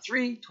 John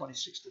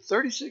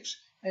 3:26-36,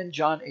 and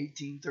John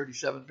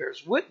 18:37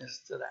 bears witness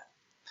to that.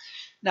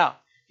 Now,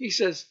 he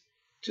says,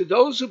 to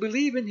those who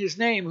believe in his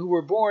name, who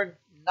were born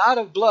not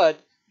of blood,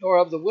 nor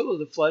of the will of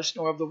the flesh,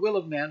 nor of the will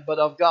of man, but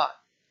of God.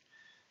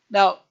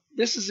 Now,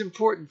 this is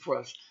important for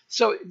us.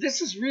 So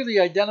this is really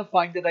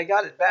identifying that I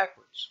got it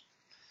backwards.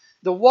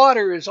 The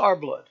water is our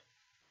blood.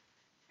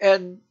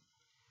 And,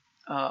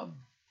 that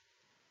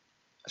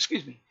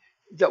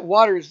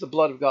water is the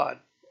blood of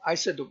God. I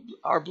said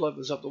our blood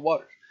was of the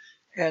waters.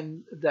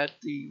 And that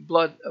the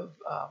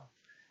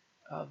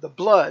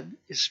blood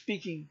is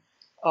speaking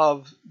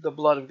of the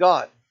blood of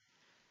God.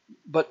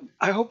 But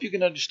I hope you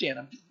can understand.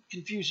 I'm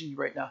confusing you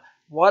right now.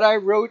 What I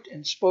wrote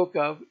and spoke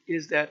of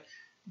is that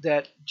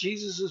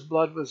Jesus'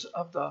 blood was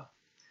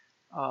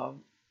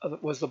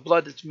was the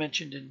blood that's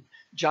mentioned in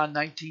John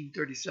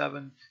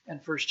 19:37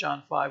 and 1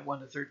 John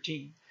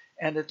 5:1-13,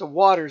 and that the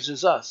waters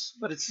is us,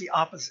 but it's the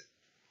opposite.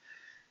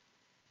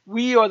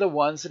 We are the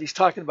ones that he's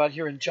talking about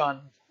here in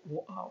John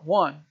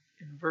 1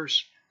 in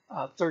verse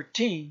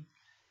 13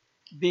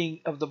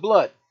 being of the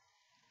blood.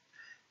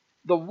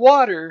 The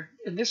water,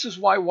 and this is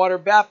why water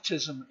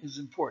baptism is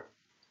important.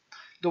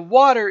 The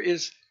water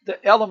is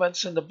the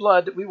elements in the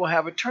blood that we will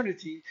have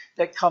eternity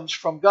that comes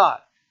from God.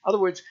 In other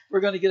words, we're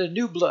going to get a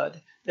new blood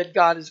that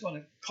God is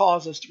going to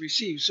cause us to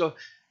receive. So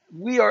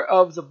we are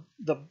of the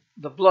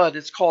blood.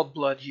 It's called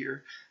blood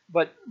here.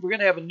 But we're going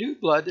to have a new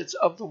blood that's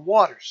of the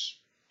waters.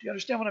 Do you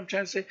understand what I'm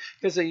trying to say?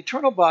 Because the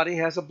eternal body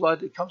has a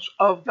blood that comes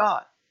of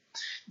God.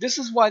 This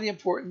is why the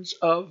importance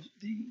of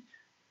the...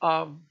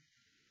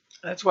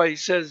 that's why he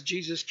says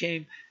Jesus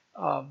came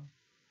of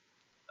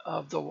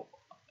the...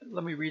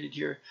 Let me read it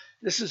here.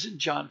 This is in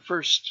John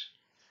 1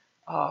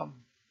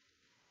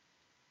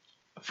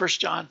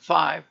 John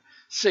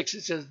 5:6.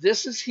 It says,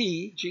 this is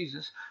he,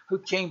 Jesus, who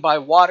came by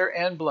water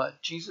and blood,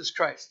 Jesus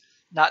Christ.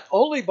 Not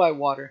only by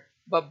water,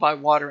 but by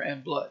water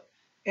and blood.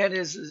 And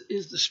is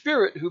the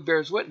Spirit who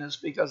bears witness,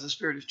 because the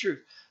Spirit is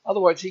truth. In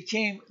other words, he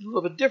came a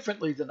little bit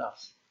differently than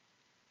us.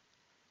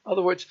 In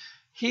other words,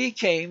 he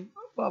came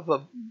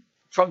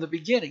from the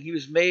beginning. He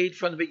was made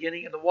from the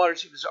beginning in the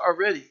waters. He was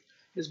already.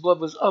 His blood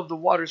was of the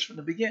waters from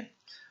the beginning.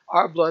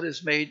 Our blood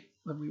is made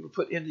when we were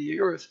put into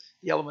the earth.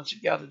 The elements are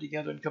gathered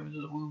together and come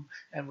into the womb,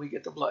 and we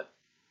get the blood.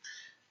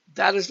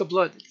 That is the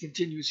blood that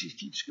continues. He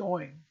keeps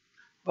going.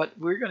 But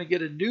we're going to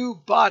get a new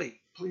body.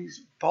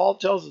 Please, Paul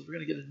tells us we're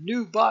going to get a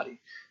new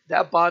body.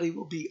 That body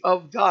will be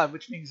of God,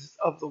 which means it's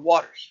of the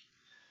waters.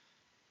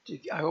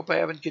 I hope I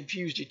haven't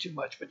confused you too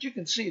much. But you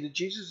can see that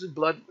Jesus'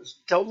 blood was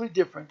totally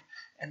different,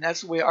 and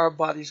that's the way our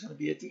body is going to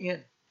be at the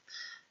end.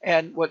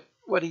 And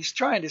what he's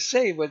trying to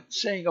say, with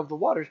saying of the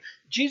waters,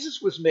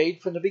 Jesus was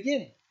made from the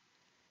beginning.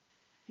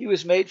 He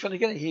was made from the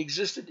beginning. He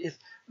existed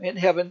in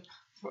heaven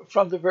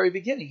from the very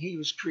beginning. He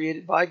was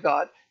created by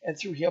God, and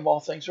through him all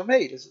things were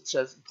made, as it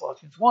says in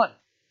Colossians 1.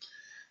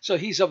 So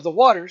he's of the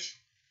waters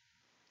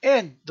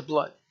and the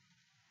blood,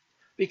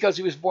 because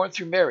he was born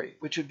through Mary,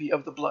 which would be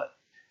of the blood.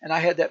 And I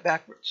had that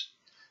backwards.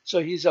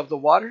 So he's of the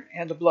water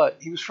and the blood.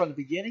 He was from the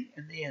beginning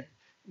and the end,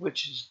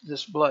 which is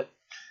this blood.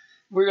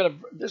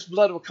 This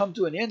blood will come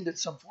to an end at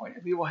some point,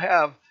 and we will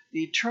have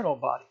the eternal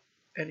body.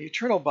 And the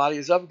eternal body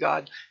is of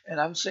God.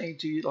 And I'm saying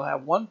to you, it'll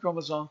have one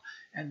chromosome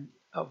and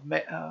of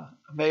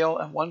male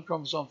and one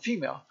chromosome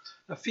female.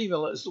 The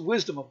female is the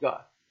wisdom of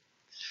God.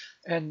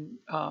 And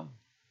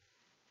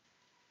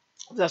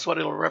that's what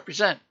it'll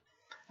represent.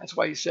 That's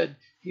why he said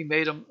He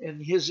made them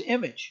in his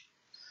image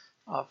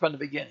from the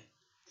beginning.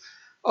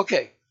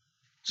 Okay,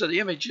 so the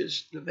image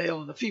is the male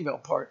and the female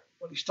part,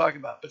 what he's talking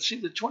about. But see,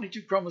 the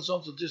 22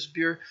 chromosomes will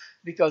disappear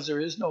because there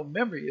is no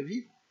memory of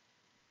evil.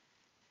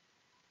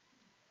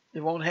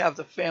 They won't have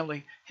the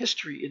family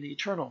history in the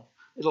eternal.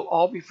 It'll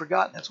all be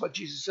forgotten. That's what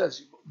Jesus says.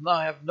 You will now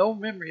have no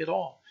memory at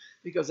all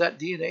because that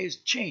DNA is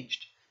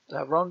changed. To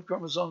have one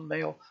chromosome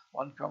male,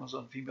 one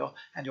chromosome female,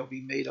 and you'll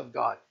be made of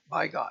God,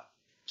 by God.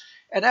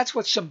 And that's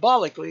what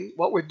symbolically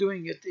what we're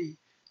doing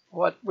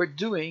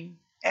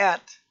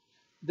at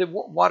the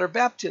water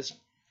baptism.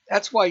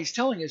 That's why he's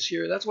telling us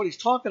here. That's what he's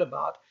talking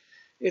about.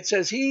 It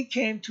says he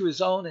came to his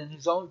own, and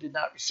his own did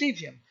not receive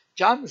him.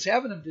 John was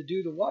having him to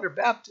do the water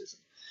baptism,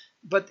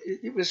 but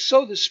it was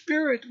so the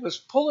Spirit was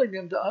pulling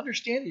them to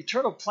understand the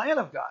eternal plan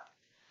of God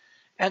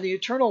and the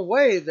eternal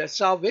way, that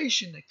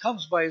salvation that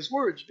comes by his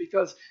words.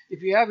 Because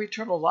if you have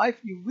eternal life,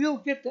 you will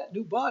get that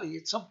new body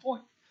at some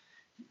point.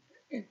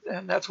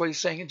 And that's what he's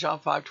saying in John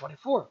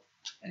 5:24.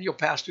 And you'll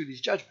pass through these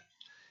judgments.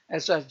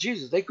 As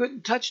Jesus, they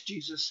couldn't touch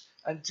Jesus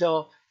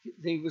until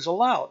he was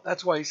allowed.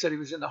 That's why he said he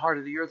was in the heart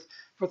of the earth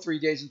for 3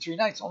 days and 3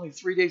 nights. Only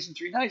 3 days and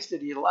 3 nights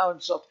did he allow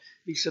himself.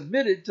 He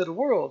submitted to the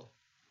world.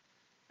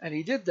 And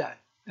he did that.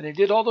 And he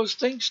did all those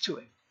things to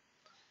him.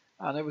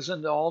 And it was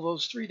in all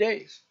those 3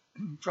 days,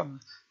 from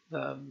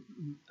the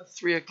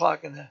 3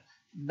 o'clock in the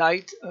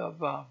night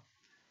of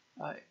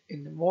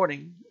in the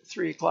morning,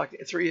 3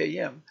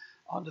 a.m.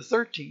 on the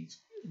 13th.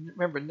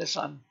 Remember,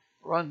 Nisan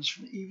runs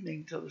from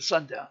evening till the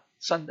sundown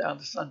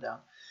to sundown.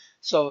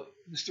 So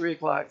it was 3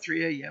 o'clock,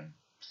 3 a.m.,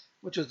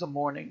 which was the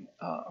morning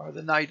or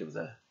the night of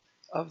the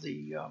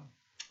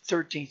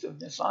 13th of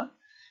Nisan,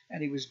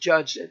 and he was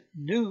judged at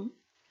noon.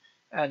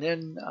 And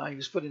then he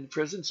was put into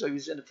prison. So he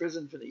was in the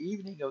prison for the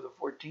evening of the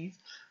 14th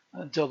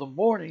until the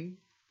morning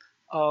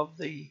of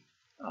the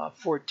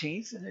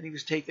 14th. And then he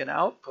was taken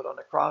out, put on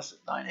the cross at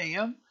 9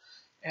 a.m.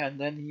 And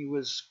then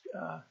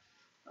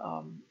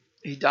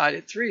he died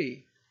at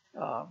 3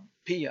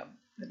 p.m.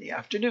 in the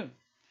afternoon.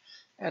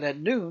 And at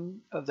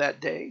noon of that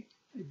day,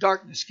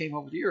 darkness came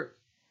over the earth.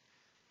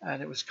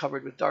 And it was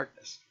covered with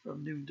darkness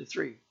from noon to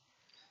 3.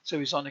 So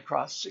he was on the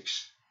cross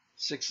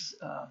six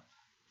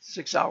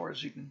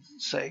hours, you can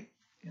say,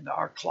 in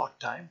our clock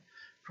time,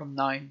 from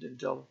 9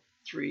 until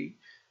 3.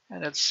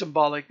 And it's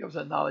symbolic of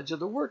the knowledge of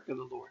the work of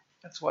the Lord.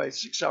 That's why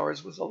 6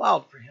 hours was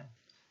allowed for him.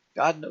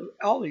 God knows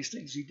all these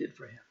things he did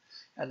for him.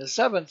 And the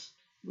 7th,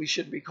 we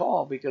should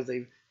recall, because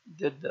they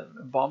did the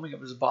embalming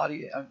of his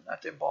body,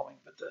 not the embalming,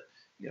 but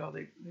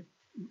they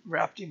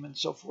wrapped him and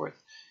so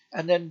forth.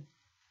 And then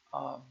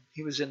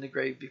he was in the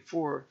grave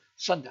before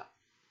sundown.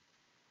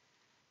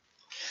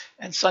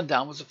 And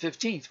sundown was the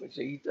 15th, which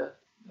they eat the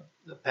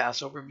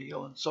Passover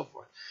meal and so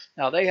forth.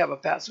 Now they have a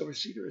Passover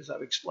Seder, as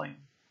I've explained,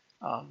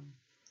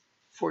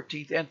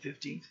 14th and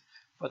 15th.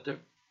 But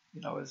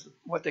is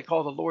what they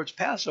call the Lord's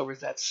Passover, is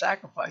that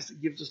sacrifice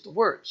that gives us the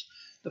words.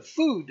 The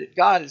food that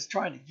God is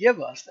trying to give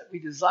us, that we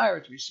desire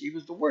to receive,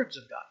 is the words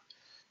of God.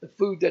 The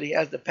food that he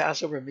has, the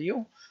Passover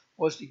meal,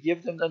 was to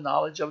give them the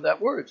knowledge of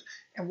that words.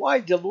 And why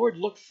the Lord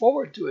looked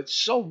forward to it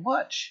so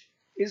much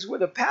is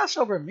with a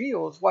Passover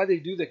meal, is why they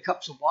do the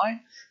cups of wine,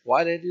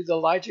 why they do the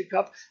Elijah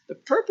cup. The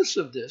purpose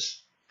of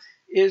this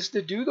is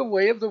to do the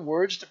way of the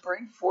words, to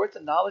bring forth the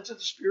knowledge of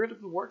the Spirit of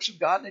the works of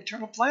God and the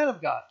eternal plan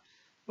of God.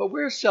 But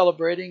we're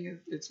celebrating,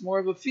 it's more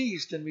of a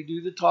feast, and we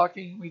do the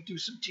talking, we do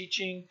some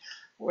teaching.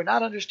 We're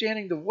not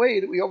understanding the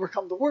way that we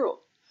overcome the world,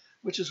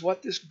 which is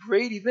what this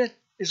great event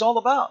is all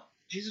about.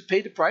 Jesus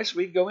paid the price so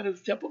we can go into the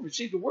temple and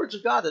receive the words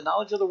of God, the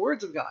knowledge of the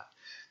words of God,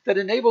 that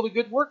enable the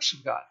good works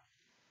of God.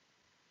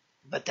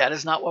 But that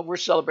is not what we're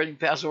celebrating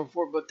Passover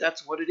for, but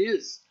that's what it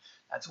is.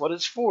 That's what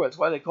it's for. That's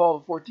why they call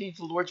the 14th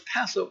the Lord's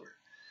Passover.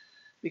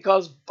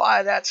 Because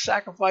by that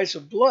sacrifice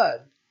of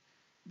blood,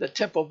 the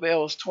temple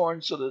veil is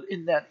torn, so that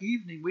in that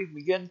evening we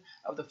begin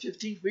of the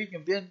 15th, we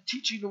can begin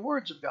teaching the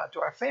words of God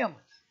to our families,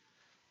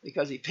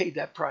 because he paid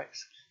that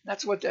price.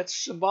 That's what that's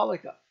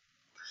symbolic of.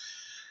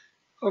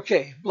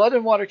 Okay, blood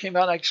and water came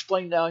out. I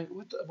explained now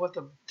what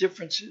the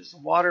difference is, the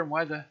water and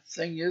why the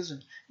thing is.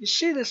 And you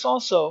see this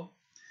also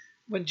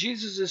when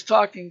Jesus is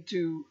talking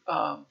to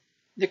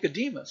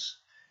Nicodemus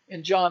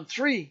in John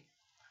 3.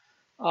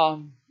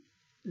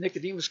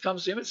 Nicodemus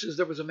comes to him and says,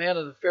 there was a man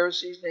of the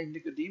Pharisees named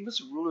Nicodemus,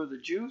 a ruler of the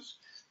Jews.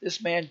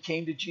 This man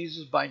came to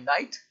Jesus by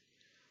night,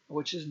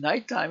 which is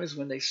nighttime is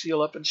when they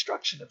seal up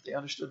instruction, if they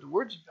understood the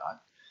words of God,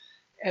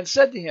 and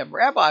said to him,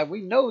 Rabbi,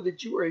 we know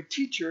that you are a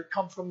teacher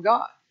come from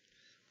God.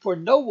 For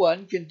no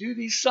one can do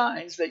these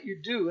signs that you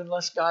do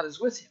unless God is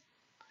with him.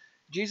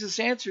 Jesus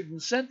answered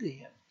and said to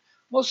him,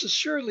 most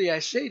assuredly I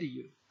say to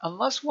you,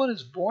 unless one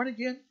is born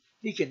again,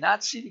 he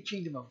cannot see the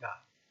kingdom of God.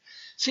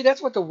 See,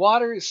 that's what the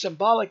water is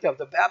symbolic of.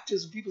 The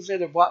baptism, people say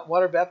that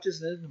water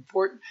baptism isn't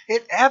important.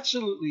 It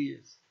absolutely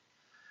is.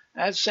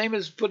 And same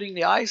as putting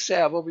the eye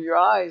salve over your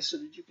eyes so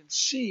that you can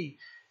see,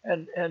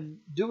 and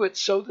do it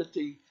so that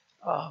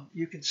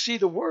you can see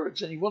the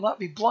words, and you will not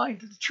be blind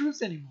to the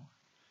truth anymore.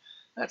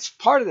 That's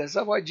part of this.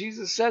 That's why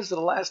Jesus says to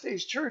the last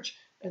days church,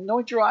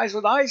 anoint your eyes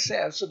with eye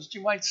salve so that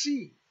you might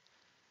see.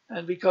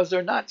 And because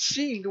they're not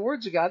seeing the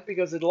words of God,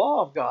 because the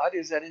law of God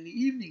is that in the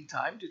evening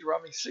time,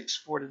 Deuteronomy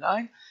 6,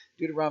 4-9,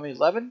 Deuteronomy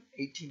 11,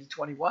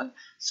 18-21,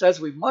 says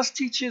we must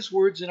teach his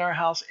words in our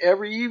house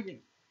every evening.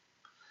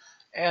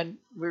 And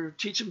we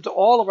teach them to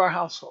all of our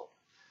household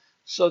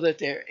so that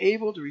they're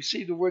able to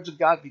receive the words of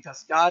God,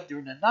 because God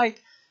during the night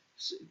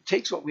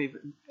takes what we've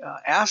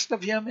asked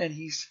of him and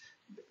he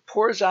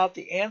pours out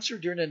the answer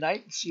during the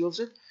night and seals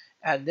it.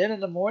 And then in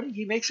the morning,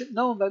 he makes it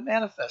known by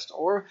manifest,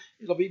 or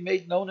it'll be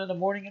made known in the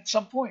morning at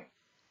some point.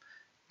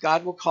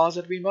 God will cause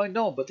it to be made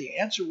known, but the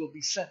answer will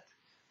be sent,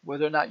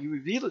 whether or not you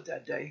reveal it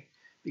that day,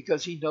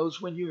 because he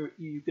knows when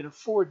you can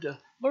afford to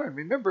learn.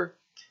 Remember,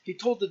 he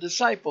told the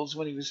disciples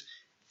when he was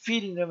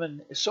feeding them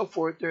and so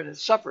forth during the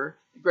supper,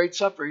 the great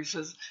supper, he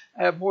says,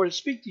 I have more to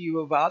speak to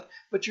you about,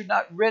 but you're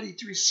not ready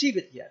to receive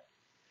it yet.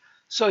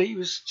 So he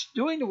was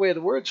doing away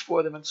the words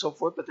for them and so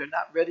forth, but they're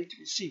not ready to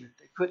receive it.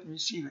 They couldn't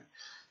receive it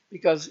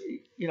because,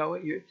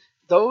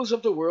 those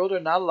of the world are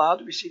not allowed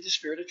to receive the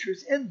spirit of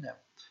truth in them.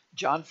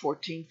 John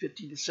 14,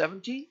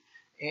 15-17,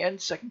 and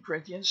 2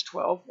 Corinthians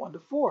 12,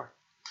 1-4.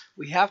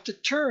 We have to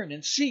turn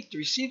and seek to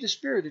receive the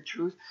spirit of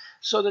truth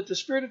so that the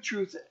spirit of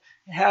truth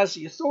has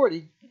the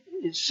authority,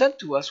 is sent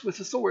to us with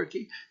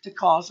authority to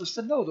cause us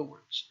to know the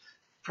words.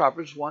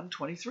 Proverbs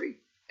 1:23.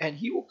 And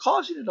he will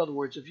cause you to know the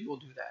words if you will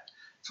do that.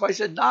 So I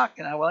said, knock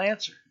and I will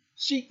answer.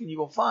 Seek and you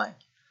will find.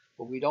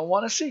 But we don't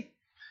want to seek.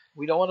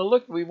 We don't want to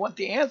look. We want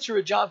the answer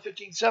of John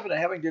 15:7 of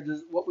having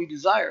what we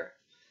desire.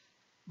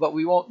 But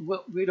we don't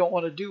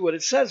want to do what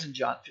it says in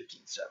John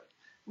 15:7,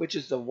 which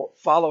is to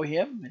follow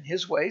him in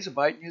his ways,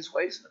 abide in his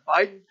ways, and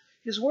abide in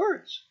his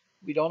words.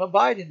 We don't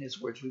abide in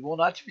his words. We will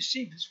not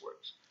receive his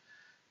words.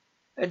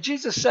 And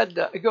Jesus said,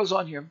 it goes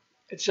on here,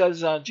 it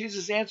says,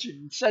 Jesus answered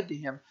and said to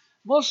him,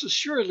 most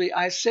assuredly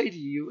I say to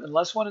you,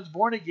 unless one is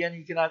born again,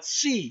 he cannot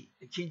see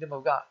the kingdom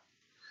of God.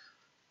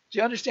 Do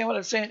you understand what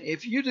I'm saying?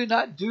 If you do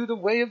not do the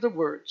way of the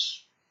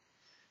words,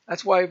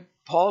 that's why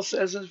Paul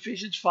says in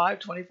Ephesians 5,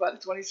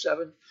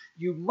 25-27,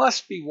 you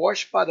must be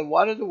washed by the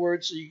water of the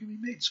word so you can be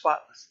made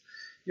spotless.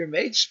 You're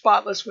made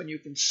spotless when you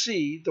can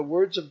see the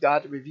words of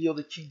God to reveal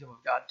the kingdom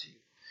of God to you.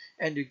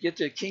 And to get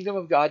to the kingdom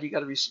of God, you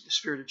got to receive the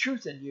spirit of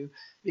truth in you,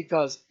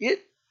 because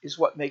it is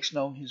what makes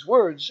known his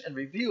words and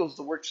reveals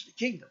the works of the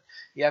kingdom.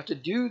 You have to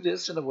do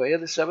this in the way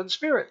of the seven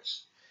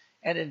spirits.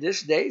 And in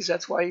this days,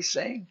 that's why he's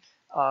saying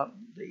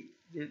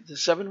the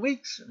 7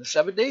 weeks and the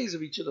 7 days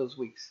of each of those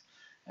weeks.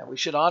 And we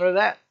should honor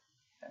that.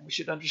 And we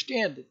should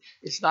understand that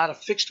it's not a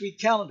fixed week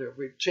calendar.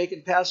 We're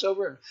taking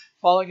Passover and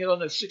following it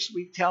on a fixed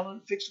week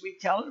calendar.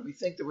 We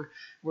think that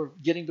we're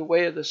getting the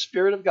way of the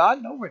Spirit of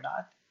God. No, we're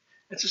not.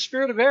 It's a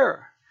spirit of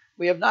error.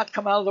 We have not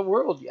come out of the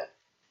world yet.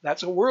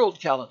 That's a world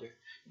calendar.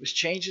 It was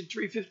changed in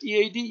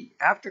 350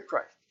 AD after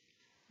Christ.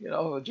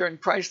 During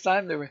Christ's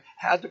time, they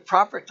had the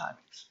proper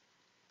timings.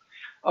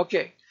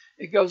 Okay,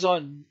 it goes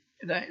on.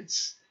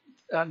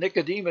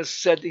 Nicodemus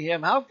said to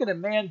him, how can a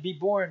man be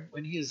born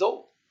when he is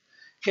old?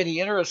 Can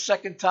he enter a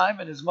second time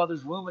in his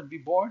mother's womb and be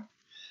born?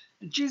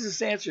 And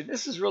Jesus answered,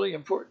 this is really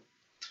important.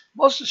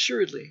 Most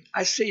assuredly,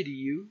 I say to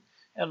you,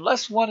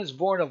 unless one is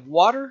born of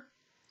water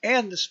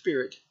and the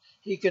Spirit,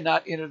 he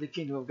cannot enter the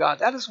kingdom of God.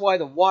 That is why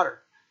the water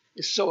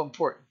is so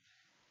important.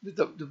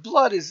 The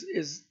blood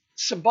is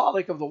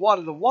symbolic of the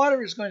water. The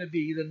water is going to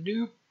be the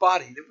new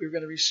body that we're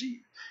going to receive.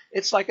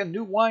 It's like a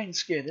new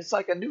wineskin. It's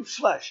like a new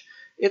flesh.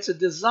 It's a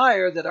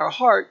desire that our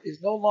heart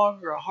is no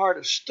longer a heart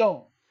of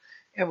stone.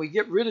 And we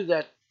get rid of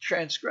that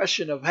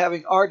transgression of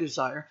having our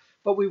desire,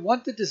 but we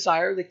want the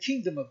desire of the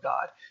kingdom of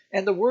God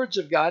and the words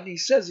of God. And he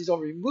says he's going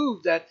to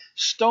remove that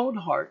stone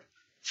heart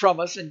from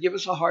us and give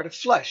us a heart of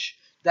flesh.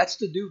 That's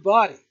the new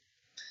body.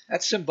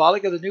 That's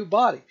symbolic of the new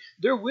body.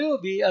 There will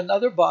be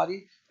another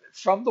body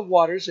from the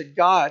waters that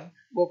God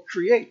will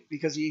create,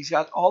 because he's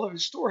got all of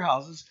his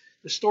storehouses.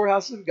 The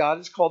storehouse of God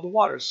is called the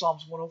waters,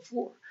 Psalms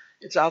 104.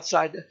 It's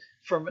outside the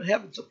firmament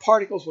heavens. The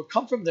particles will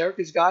come from there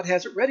because God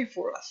has it ready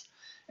for us.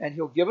 And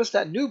he'll give us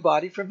that new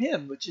body from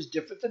him, which is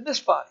different than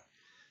this body.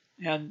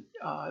 And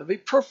it'll be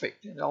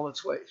perfect in all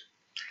its ways.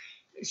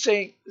 He's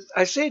saying,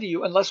 I say to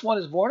you, unless one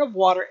is born of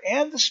water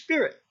and the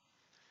Spirit.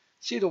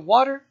 See, the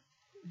water,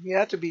 you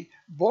have to be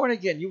born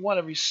again. You want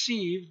to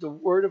receive the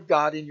word of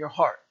God in your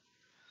heart.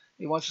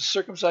 He wants to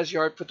circumcise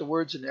your heart, put the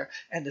words in there,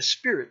 and the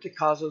Spirit to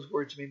cause those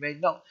words to be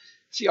made known.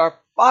 See, our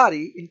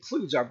body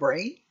includes our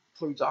brain,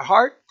 includes our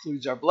heart,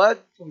 includes our blood,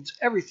 includes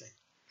everything.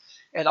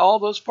 And all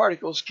those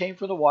particles came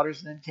from the waters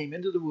and then came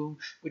into the womb,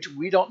 which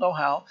we don't know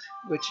how,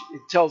 which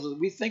it tells us,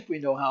 we think we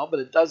know how, but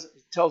it doesn't.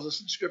 It tells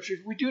us in Scripture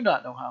we do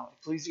not know how.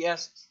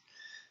 Ecclesiastes.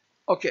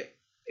 Okay,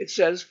 it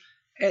says,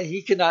 and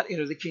he cannot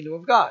enter the kingdom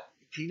of God.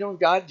 The kingdom of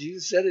God,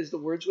 Jesus said, is the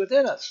words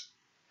within us.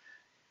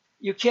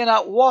 You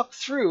cannot walk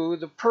through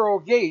the pearl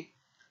gate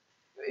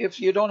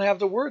if you don't have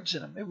the words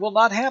in them. It will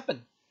not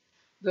happen.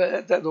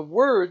 The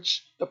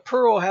words, the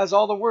pearl has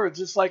all the words.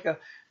 It's like a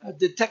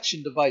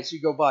detection device you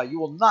go by. You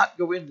will not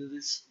go into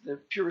the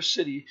pure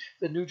city,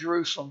 the New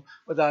Jerusalem,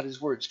 without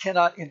his words.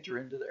 Cannot enter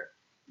into there.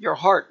 Your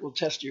heart will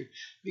test you,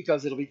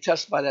 because it'll be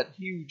tested by that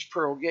huge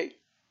pearl gate.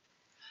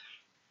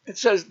 It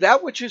says,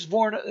 that which is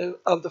born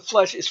of the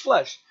flesh is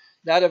flesh,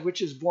 that of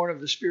which is born of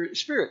the Spirit is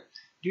spirit.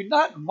 Do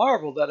not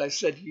marvel that I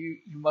said to you,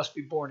 you must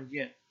be born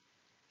again.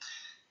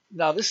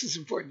 Now, this is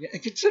important.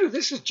 And consider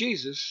this is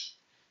Jesus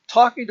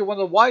talking to one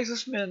of the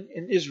wisest men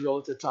in Israel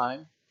at the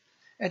time.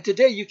 And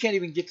today you can't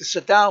even get to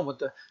sit down with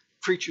the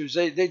preachers.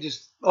 They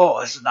just, oh,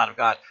 this is not of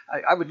God.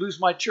 I would lose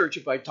my church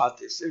if I taught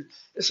this.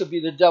 This would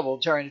be the devil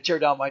trying to tear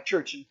down my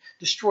church and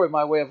destroy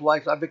my way of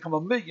life. I've become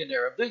a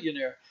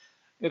billionaire.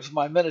 It's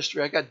my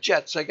ministry. I got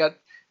jets. I got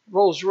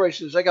Rolls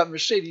Royces. I got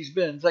Mercedes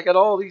Benz. I got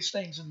all these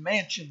things and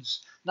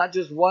mansions. Not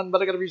just one,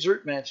 but I got a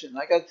resort mansion.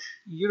 I got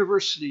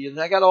university, and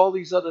I got all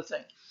these other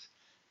things.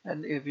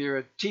 And if you're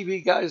a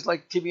TV guys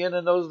like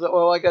TVN knows that,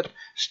 well, I got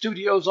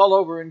studios all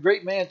over and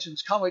great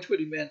mansions, Conway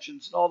Twitty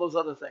mansions, and all those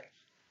other things.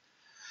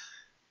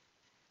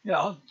 You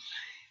know,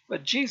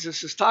 but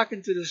Jesus is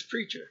talking to this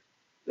preacher,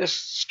 this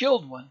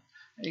skilled one,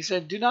 and he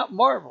said, do not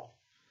marvel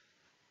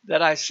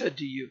that I said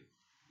to you,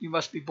 you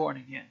must be born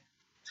again.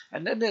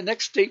 And then the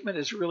next statement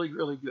is really,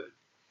 really good.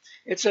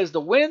 It says, the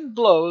wind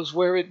blows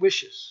where it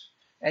wishes,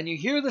 and you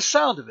hear the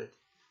sound of it,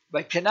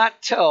 but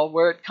cannot tell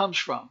where it comes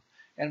from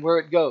and where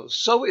it goes.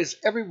 So is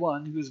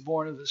everyone who is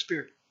born of the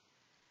Spirit.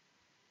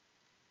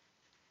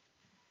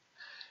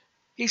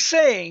 He's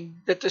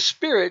saying that the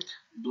Spirit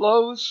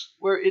blows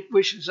where it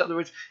wishes. In other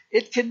words,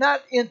 it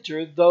cannot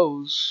enter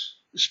those.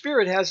 The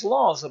Spirit has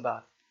laws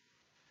about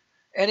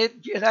it. And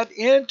it cannot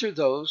enter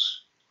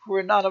those who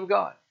are not of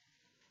God,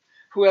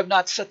 who have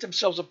not set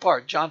themselves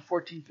apart. John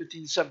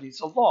 14:15-17.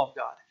 It's a law of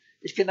God.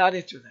 It cannot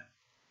enter them.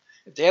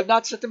 If they have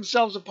not set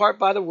themselves apart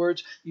by the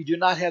words, you do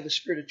not have the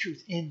Spirit of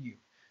truth in you.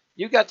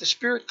 You got the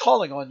Spirit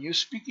calling on you,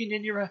 speaking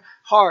in your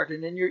heart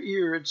and in your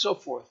ear and so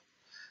forth.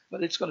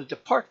 But it's going to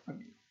depart from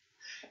you.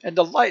 And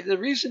the light, the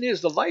reason is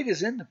the light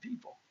is in the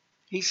people.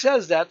 He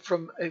says that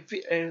from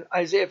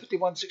Isaiah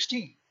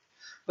 51:16.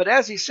 But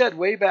as he said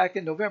way back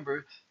in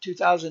November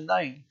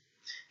 2009,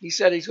 he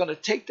said he's going to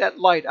take that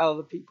light out of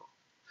the people.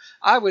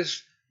 I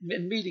was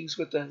in meetings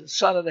with the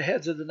son of the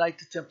heads of the Knight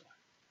Templar.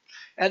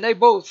 And they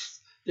both,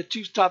 the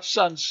two top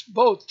sons,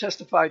 both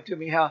testified to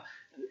me how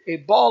a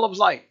ball of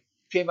light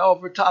came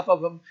over top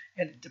of them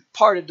and it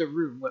departed the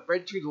room, went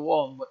right through the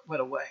wall and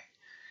went away.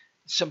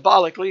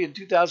 Symbolically, in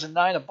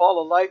 2009, a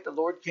ball of light, the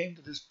Lord came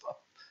to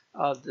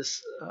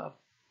this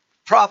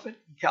prophet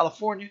in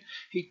California.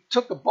 He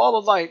took a ball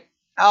of light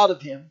out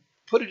of him,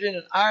 put it in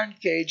an iron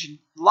cage and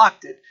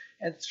locked it,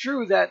 and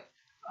threw that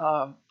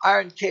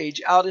iron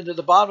cage out into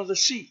the bottom of the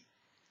sea,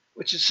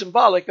 which is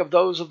symbolic of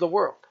those of the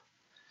world.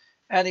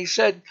 And he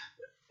said,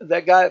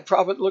 that guy,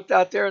 prophet, looked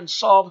out there and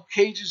saw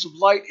cages of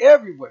light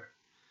everywhere.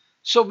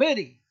 So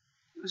many.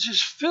 It was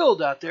just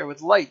filled out there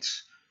with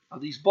lights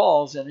of these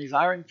balls and these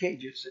iron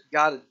cages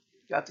that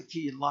got the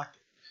key and locked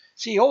it.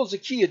 See, he holds the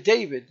key of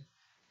David,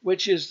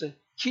 which is the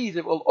key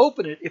that will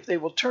open it if they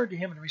will turn to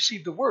him and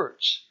receive the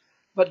words.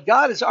 But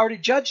God has already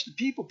judged the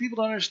people. People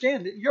don't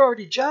understand it. You're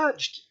already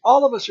judged.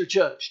 All of us are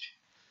judged.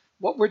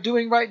 What we're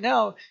doing right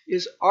now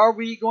is, are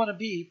we going to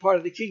be part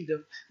of the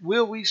kingdom?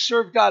 Will we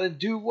serve God and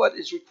do what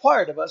is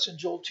required of us in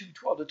Joel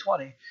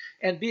 2:12-20,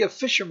 and be a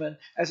fisherman,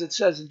 as it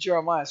says in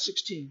Jeremiah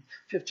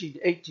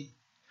 16:15-18?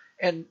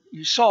 And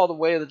you saw the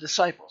way of the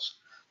disciples.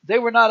 They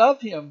were not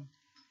of him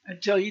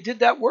until he did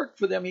that work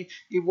for them.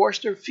 He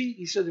washed their feet.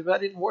 He said, if I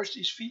didn't wash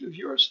these feet of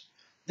yours,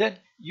 then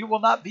you will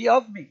not be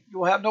of me. You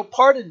will have no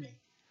part in me.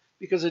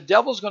 Because the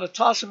devil's going to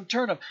toss him and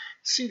turn him.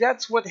 See,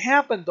 that's what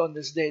happened on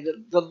this day.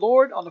 The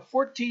Lord, on the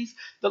 14th,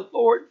 the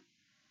Lord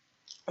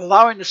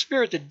allowing the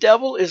Spirit, the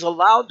devil is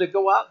allowed to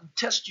go out and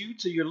test you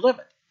to your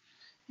limit.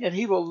 And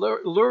he will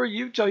lure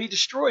you till he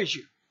destroys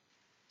you.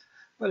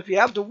 But if you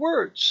have the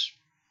words,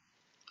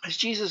 as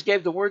Jesus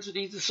gave the words to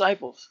these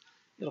disciples,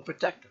 it'll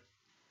protect them.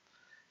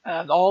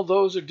 And all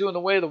those are doing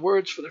away the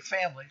words for their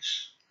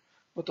families,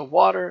 with the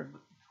water,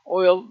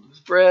 oil,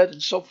 bread,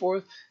 and so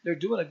forth. They're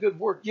doing a good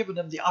work, giving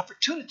them the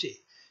opportunity.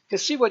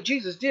 Because see what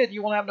Jesus did,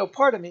 you won't have no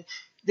part of me.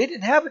 They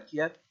didn't have it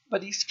yet,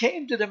 but he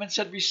came to them and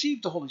said,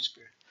 receive the Holy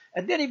Spirit.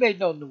 And then he made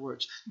known the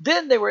words.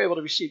 Then they were able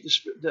to receive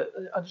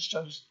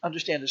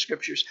understand the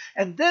scriptures.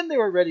 And then they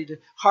were ready to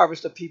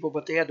harvest the people,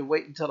 but they had to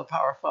wait until the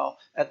power fell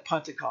at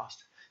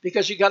Pentecost.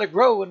 Because you got to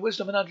grow in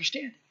wisdom and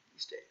understanding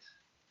these days.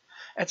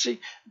 And see,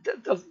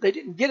 they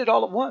didn't get it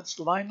all at once.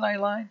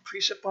 Line,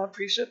 precept on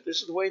precept.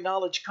 This is the way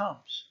knowledge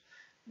comes.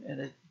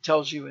 And it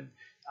tells you in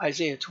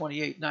Isaiah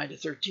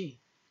 28:9-13.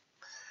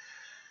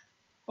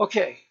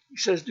 Okay, he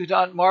says, do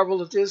not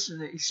marvel at this.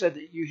 And he said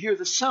that you hear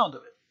the sound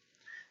of it.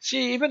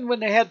 See, even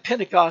when they had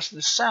Pentecost and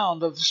the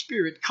sound of the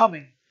Spirit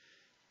coming,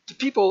 the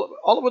people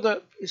all over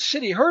the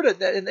city heard it,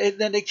 and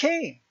then they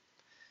came.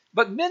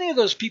 But many of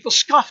those people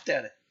scoffed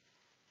at it,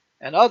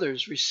 and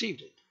others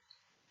received it.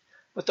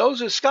 But those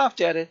who scoffed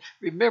at it,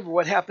 remember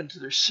what happened to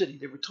their city.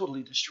 They were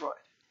totally destroyed.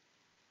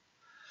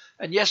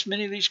 And yes,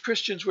 many of these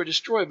Christians were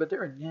destroyed, but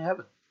they're in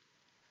heaven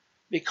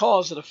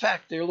because of the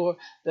fact, dear Lord,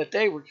 that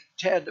they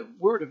had the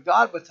word of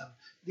God with them.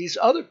 These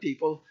other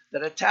people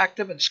that attacked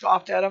them and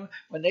scoffed at them,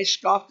 when they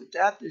scoffed at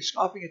that, they're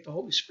scoffing at the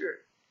Holy Spirit.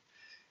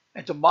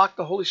 And to mock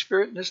the Holy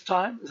Spirit in this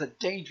time is a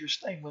dangerous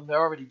thing when they're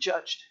already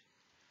judged.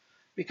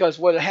 Because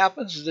what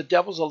happens is the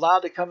devil's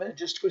allowed to come in and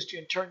just twist you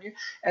and turn you.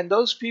 And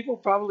those people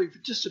probably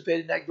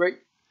participated in that great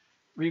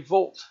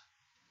revolt.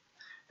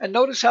 And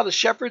notice how the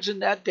shepherds in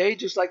that day,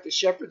 just like the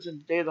shepherds in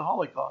the day of the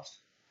Holocaust,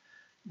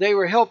 they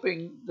were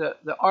helping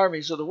the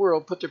armies of the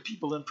world put their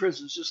people in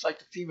prisons, just like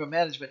the FEMA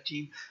management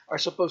team are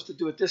supposed to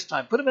do at this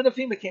time. Put them in the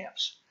FEMA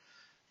camps.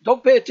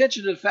 Don't pay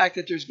attention to the fact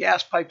that there's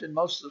gas piped in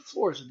most of the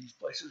floors in these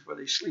places where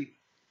they sleep,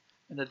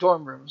 in the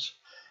dorm rooms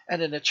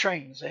and in the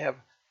trains. They have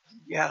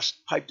gas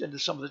piped into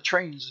some of the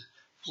trains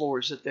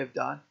floors that they've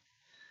done.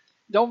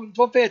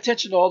 Don't pay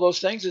attention to all those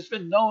things. It's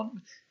been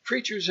known.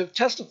 Preachers have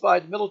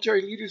testified.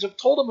 Military leaders have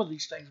told them of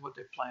these things, what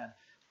they plan.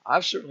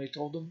 I've certainly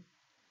told them.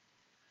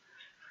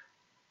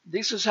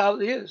 This is how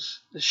it is.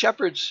 The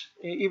shepherds,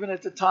 even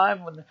at the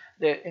time when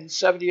in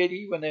 70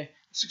 AD, when they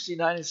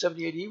 69 and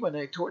 70 AD, when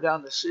they tore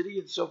down the city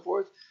and so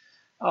forth,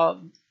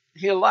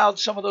 he allowed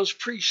some of those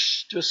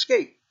priests to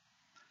escape.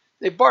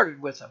 They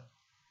bartered with him.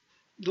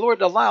 The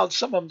Lord allowed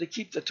some of them to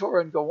keep the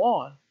Torah and go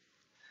on.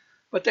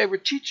 But they were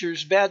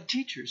teachers, bad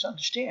teachers,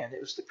 understand.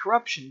 It was the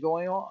corruption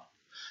going on.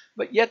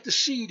 But yet the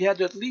seed had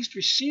to at least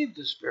receive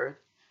the Spirit,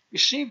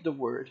 receive the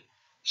Word,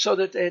 so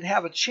that they'd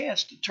have a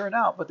chance to turn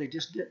out, but they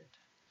just didn't.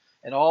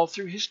 And all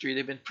through history,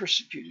 they've been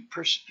persecuted.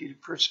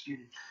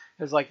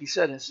 Because like he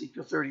said in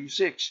Ezekiel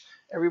 36,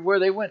 everywhere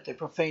they went, they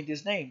profaned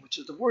his name, which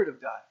is the Word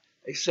of God.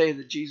 They say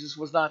that Jesus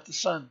was not the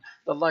Son,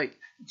 the light,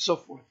 and so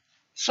forth.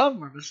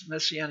 Some are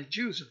Messianic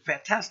Jews, and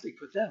fantastic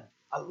for them.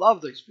 I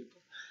love these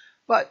people.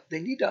 But they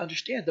need to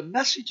understand the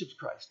message of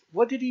Christ.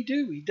 What did he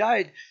do? He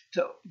died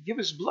to give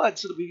his blood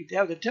so that we could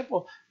have the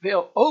temple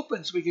veil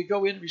open so we could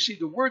go in and receive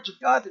the words of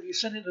God that he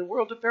sent into the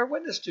world to bear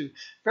witness to.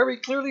 Very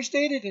clearly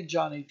stated in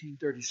John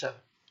 18:37,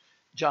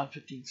 John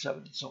 15:7,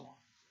 and so on.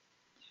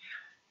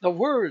 The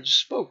words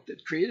spoke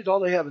that created all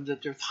the heavens,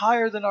 that they're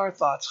higher than our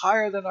thoughts,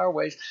 higher than our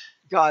ways.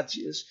 God's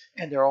is,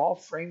 and they're all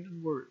framed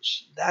in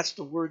words. That's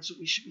the words that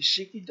we should be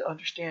seeking to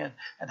understand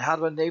and how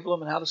to enable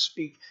them and how to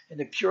speak in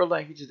the pure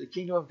language of the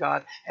kingdom of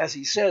God, as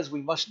he says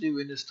we must do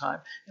in this time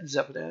in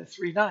Zephaniah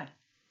 3:9.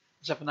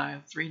 Zephaniah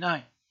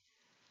 3:9.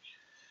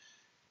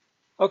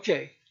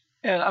 Okay,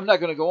 and I'm not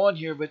going to go on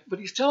here, but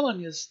he's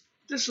telling us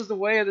this is the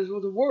way it is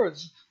with the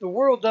words. The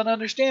world doesn't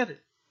understand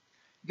it.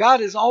 God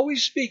is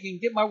always speaking,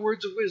 get my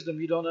words of wisdom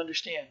you don't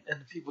understand,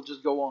 and the people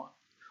just go on.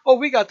 Oh,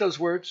 we got those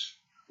words.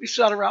 We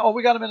sat around. Oh,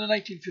 we got them in the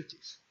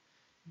 1950s.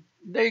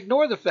 They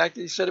ignore the fact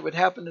that he said it would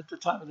happen at the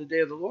time of the day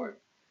of the Lord,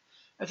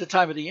 at the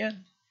time of the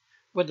end,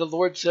 when the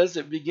Lord says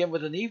it begin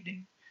with an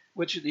evening,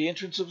 which the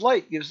entrance of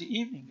light gives the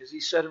evening, as he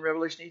said in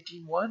Revelation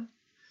 18:1,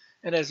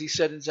 and as he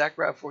said in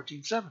Zechariah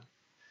 14:7.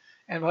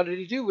 And what did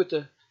he do with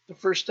the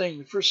first thing,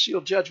 the first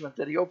sealed judgment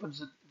that he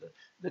opens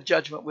the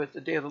judgment with, the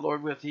day of the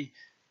Lord with? He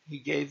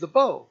gave the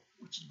bow,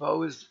 which the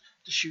bow is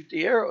to shoot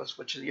the arrows,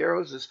 which the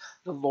arrows is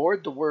the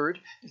Lord, the Word,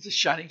 is the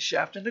shining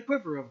shaft and the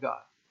quiver of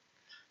God.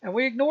 And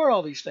we ignore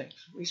all these things.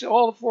 We say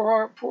all the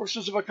four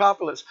forces of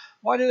apocalypse.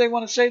 Why do they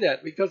want to say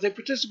that? Because they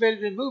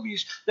participated in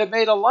movies that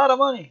made a lot of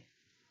money.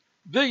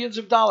 Billions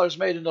of dollars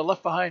made in the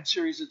Left Behind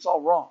series. It's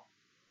all wrong.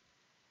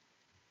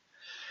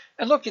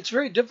 And look, it's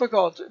very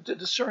difficult to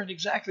discern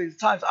exactly the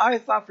times. I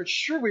thought for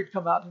sure we'd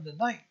come out in the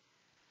night.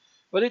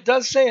 But it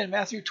does say in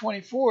Matthew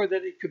 24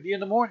 that it could be in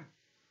the morning.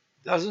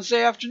 Doesn't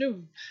say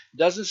afternoon.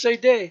 Doesn't say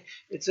day.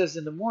 It says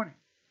in the morning.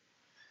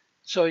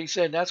 So he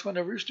said that's when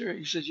the rooster,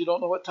 he says, you don't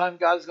know what time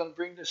God is going to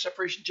bring the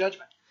separation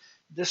judgment.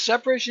 The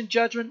separation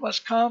judgment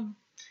must come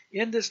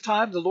in this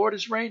time. The Lord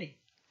is reigning.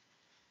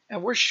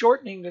 And we're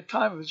shortening the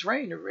time of his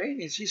reign. The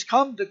reign is he's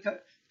come to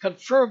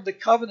confirm the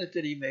covenant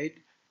that he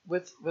made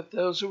with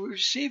those who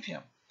receive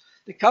him.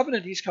 The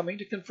covenant he's coming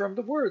to confirm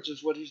the words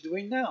is what he's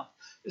doing now.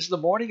 This is the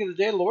morning of the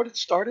day of the Lord. It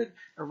started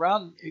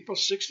around April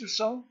 6th or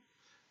so,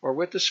 or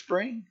with the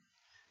spring.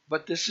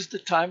 But this is the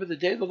time of the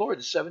day of the Lord,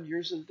 the 7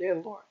 years of the day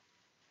of the Lord.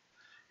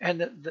 And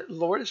the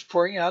Lord is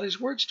pouring out his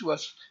words to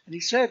us. And he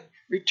said,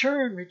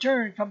 return,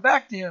 return, come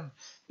back to him,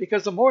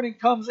 because the morning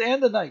comes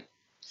and the night.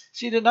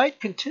 See, the night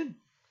continues.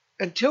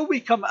 Until we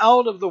come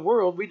out of the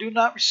world, we do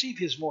not receive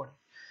his morning,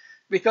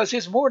 because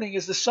his morning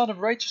is the Son of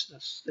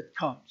Righteousness that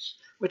comes,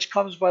 which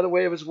comes by the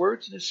way of his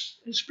words and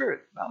his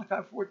spirit.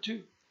 Malachi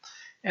 4:2.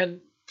 And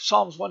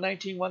Psalms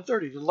 119,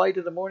 130. The light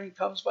of the morning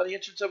comes by the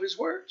entrance of his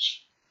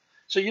words.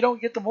 So you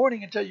don't get the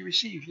morning until you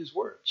receive his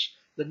words.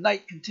 The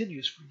night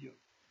continues for you,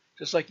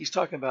 just like he's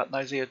talking about in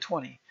Isaiah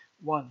 20:1,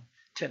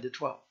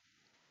 10-12.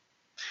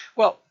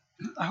 Well,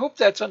 I hope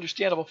that's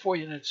understandable for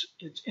you, and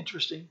it's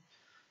interesting.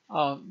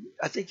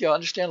 I think you'll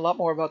understand a lot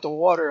more about the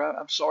water.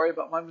 I'm sorry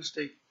about my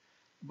mistake,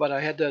 but I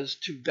had those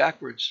two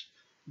backwards.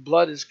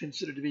 Blood is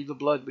considered to be the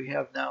blood we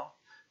have now.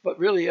 But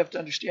really, you have to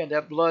understand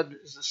that blood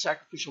is the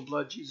sacrificial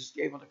blood Jesus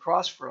gave on the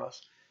cross for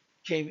us.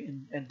 Came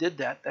in and did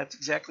that. That's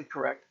exactly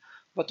correct.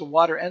 But the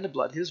water and the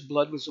blood, his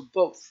blood was of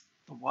both,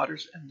 the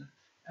waters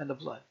and the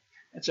blood.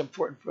 It's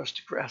important for us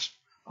to grasp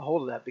a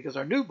hold of that, because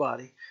our new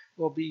body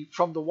will be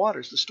from the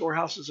waters, the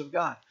storehouses of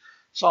God.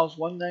 Psalms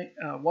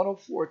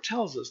 104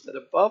 tells us that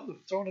above the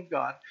throne of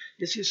God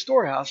is his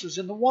storehouses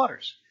in the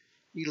waters.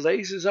 He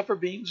lays his upper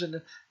beams in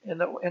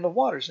the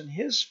waters, and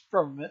his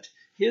firmament,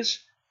 his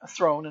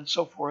throne, and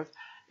so forth,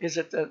 is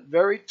at the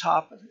very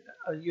top.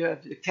 You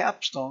have the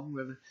capstone,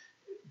 where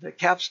the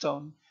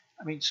capstone,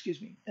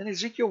 in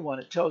Ezekiel 1,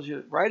 it tells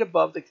you right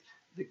above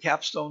the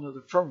capstone of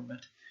the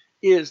firmament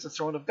is the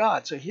throne of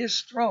God. So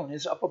his throne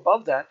is up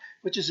above that,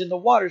 which is in the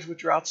waters,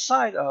 which are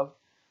outside of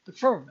the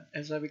firmament,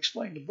 as I've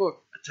explained in the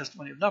book, A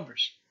Testimony of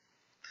Numbers.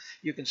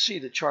 You can see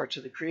the charts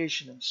of the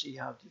creation and see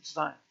how it's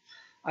designed.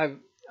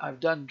 I've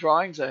done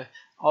drawings. I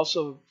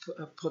also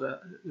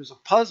there's a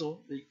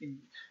puzzle that you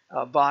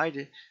can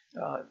buy.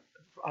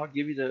 I'll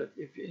give you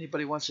if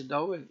anybody wants to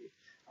know,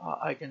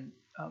 I can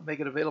make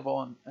it available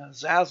on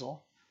Zazzle.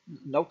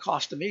 No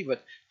cost to me,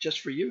 but just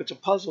for you. It's a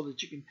puzzle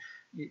that you can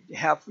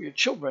have for your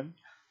children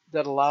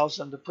that allows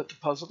them to put the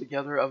puzzle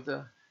together of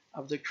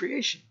the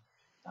creation,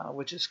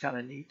 which is kind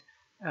of neat.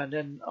 And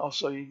then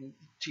also you can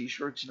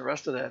T-shirts and the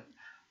rest of that,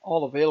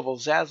 all available.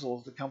 Zazzle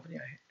is the company.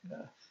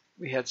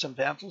 We had some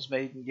pamphlets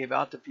made and gave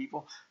out to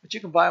people, but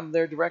you can buy them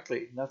there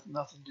directly.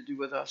 Nothing to do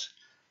with us.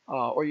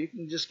 Or you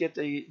can just get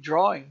the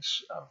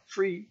drawings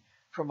free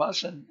from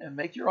us and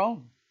make your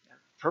own.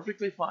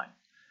 Perfectly fine.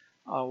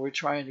 We're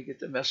trying to get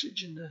the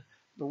message and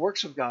the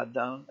works of God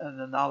done and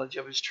the knowledge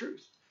of his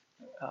truth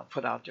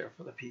put out there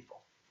for the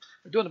people.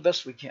 We're doing the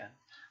best we can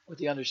with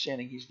the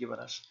understanding he's given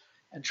us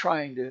and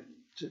trying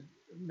to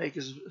make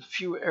as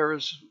few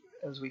errors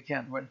as we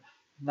can.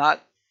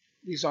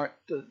 These aren't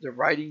the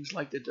writings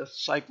like the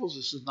disciples.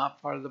 This is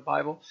not part of the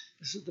Bible.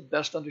 This is the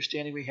best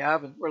understanding we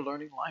have, and we're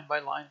learning line by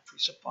line,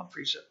 precept upon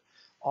precept,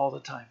 all the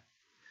time.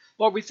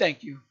 Lord, we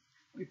thank you.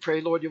 We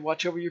pray, Lord, you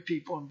watch over your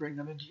people and bring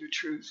them into your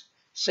truth.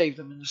 Save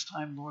them in this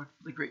time, Lord,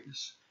 for the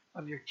greatness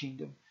of your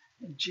kingdom.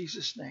 In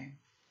Jesus' name,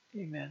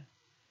 amen.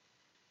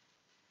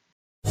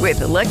 With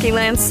the Lucky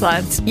Land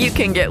Slots, you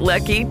can get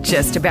lucky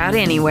just about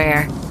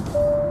anywhere.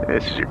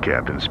 This is your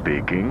captain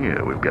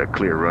speaking. We've got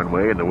clear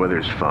runway and the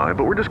weather's fine,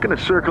 but we're just going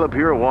to circle up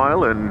here a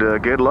while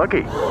and get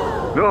lucky.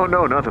 No,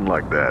 nothing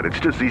like that. It's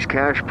just these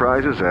cash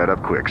prizes add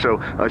up quick. So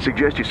I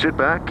suggest you sit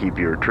back, keep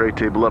your tray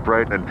table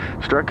upright, and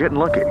start getting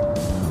lucky.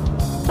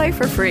 Play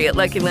for free at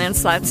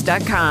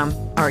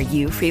LuckyLandSlots.com. Are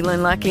you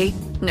feeling lucky?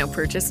 No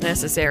purchase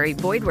necessary.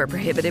 Void where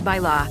prohibited by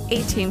law.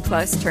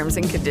 18+ terms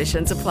and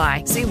conditions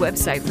apply. See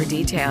website for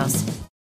details.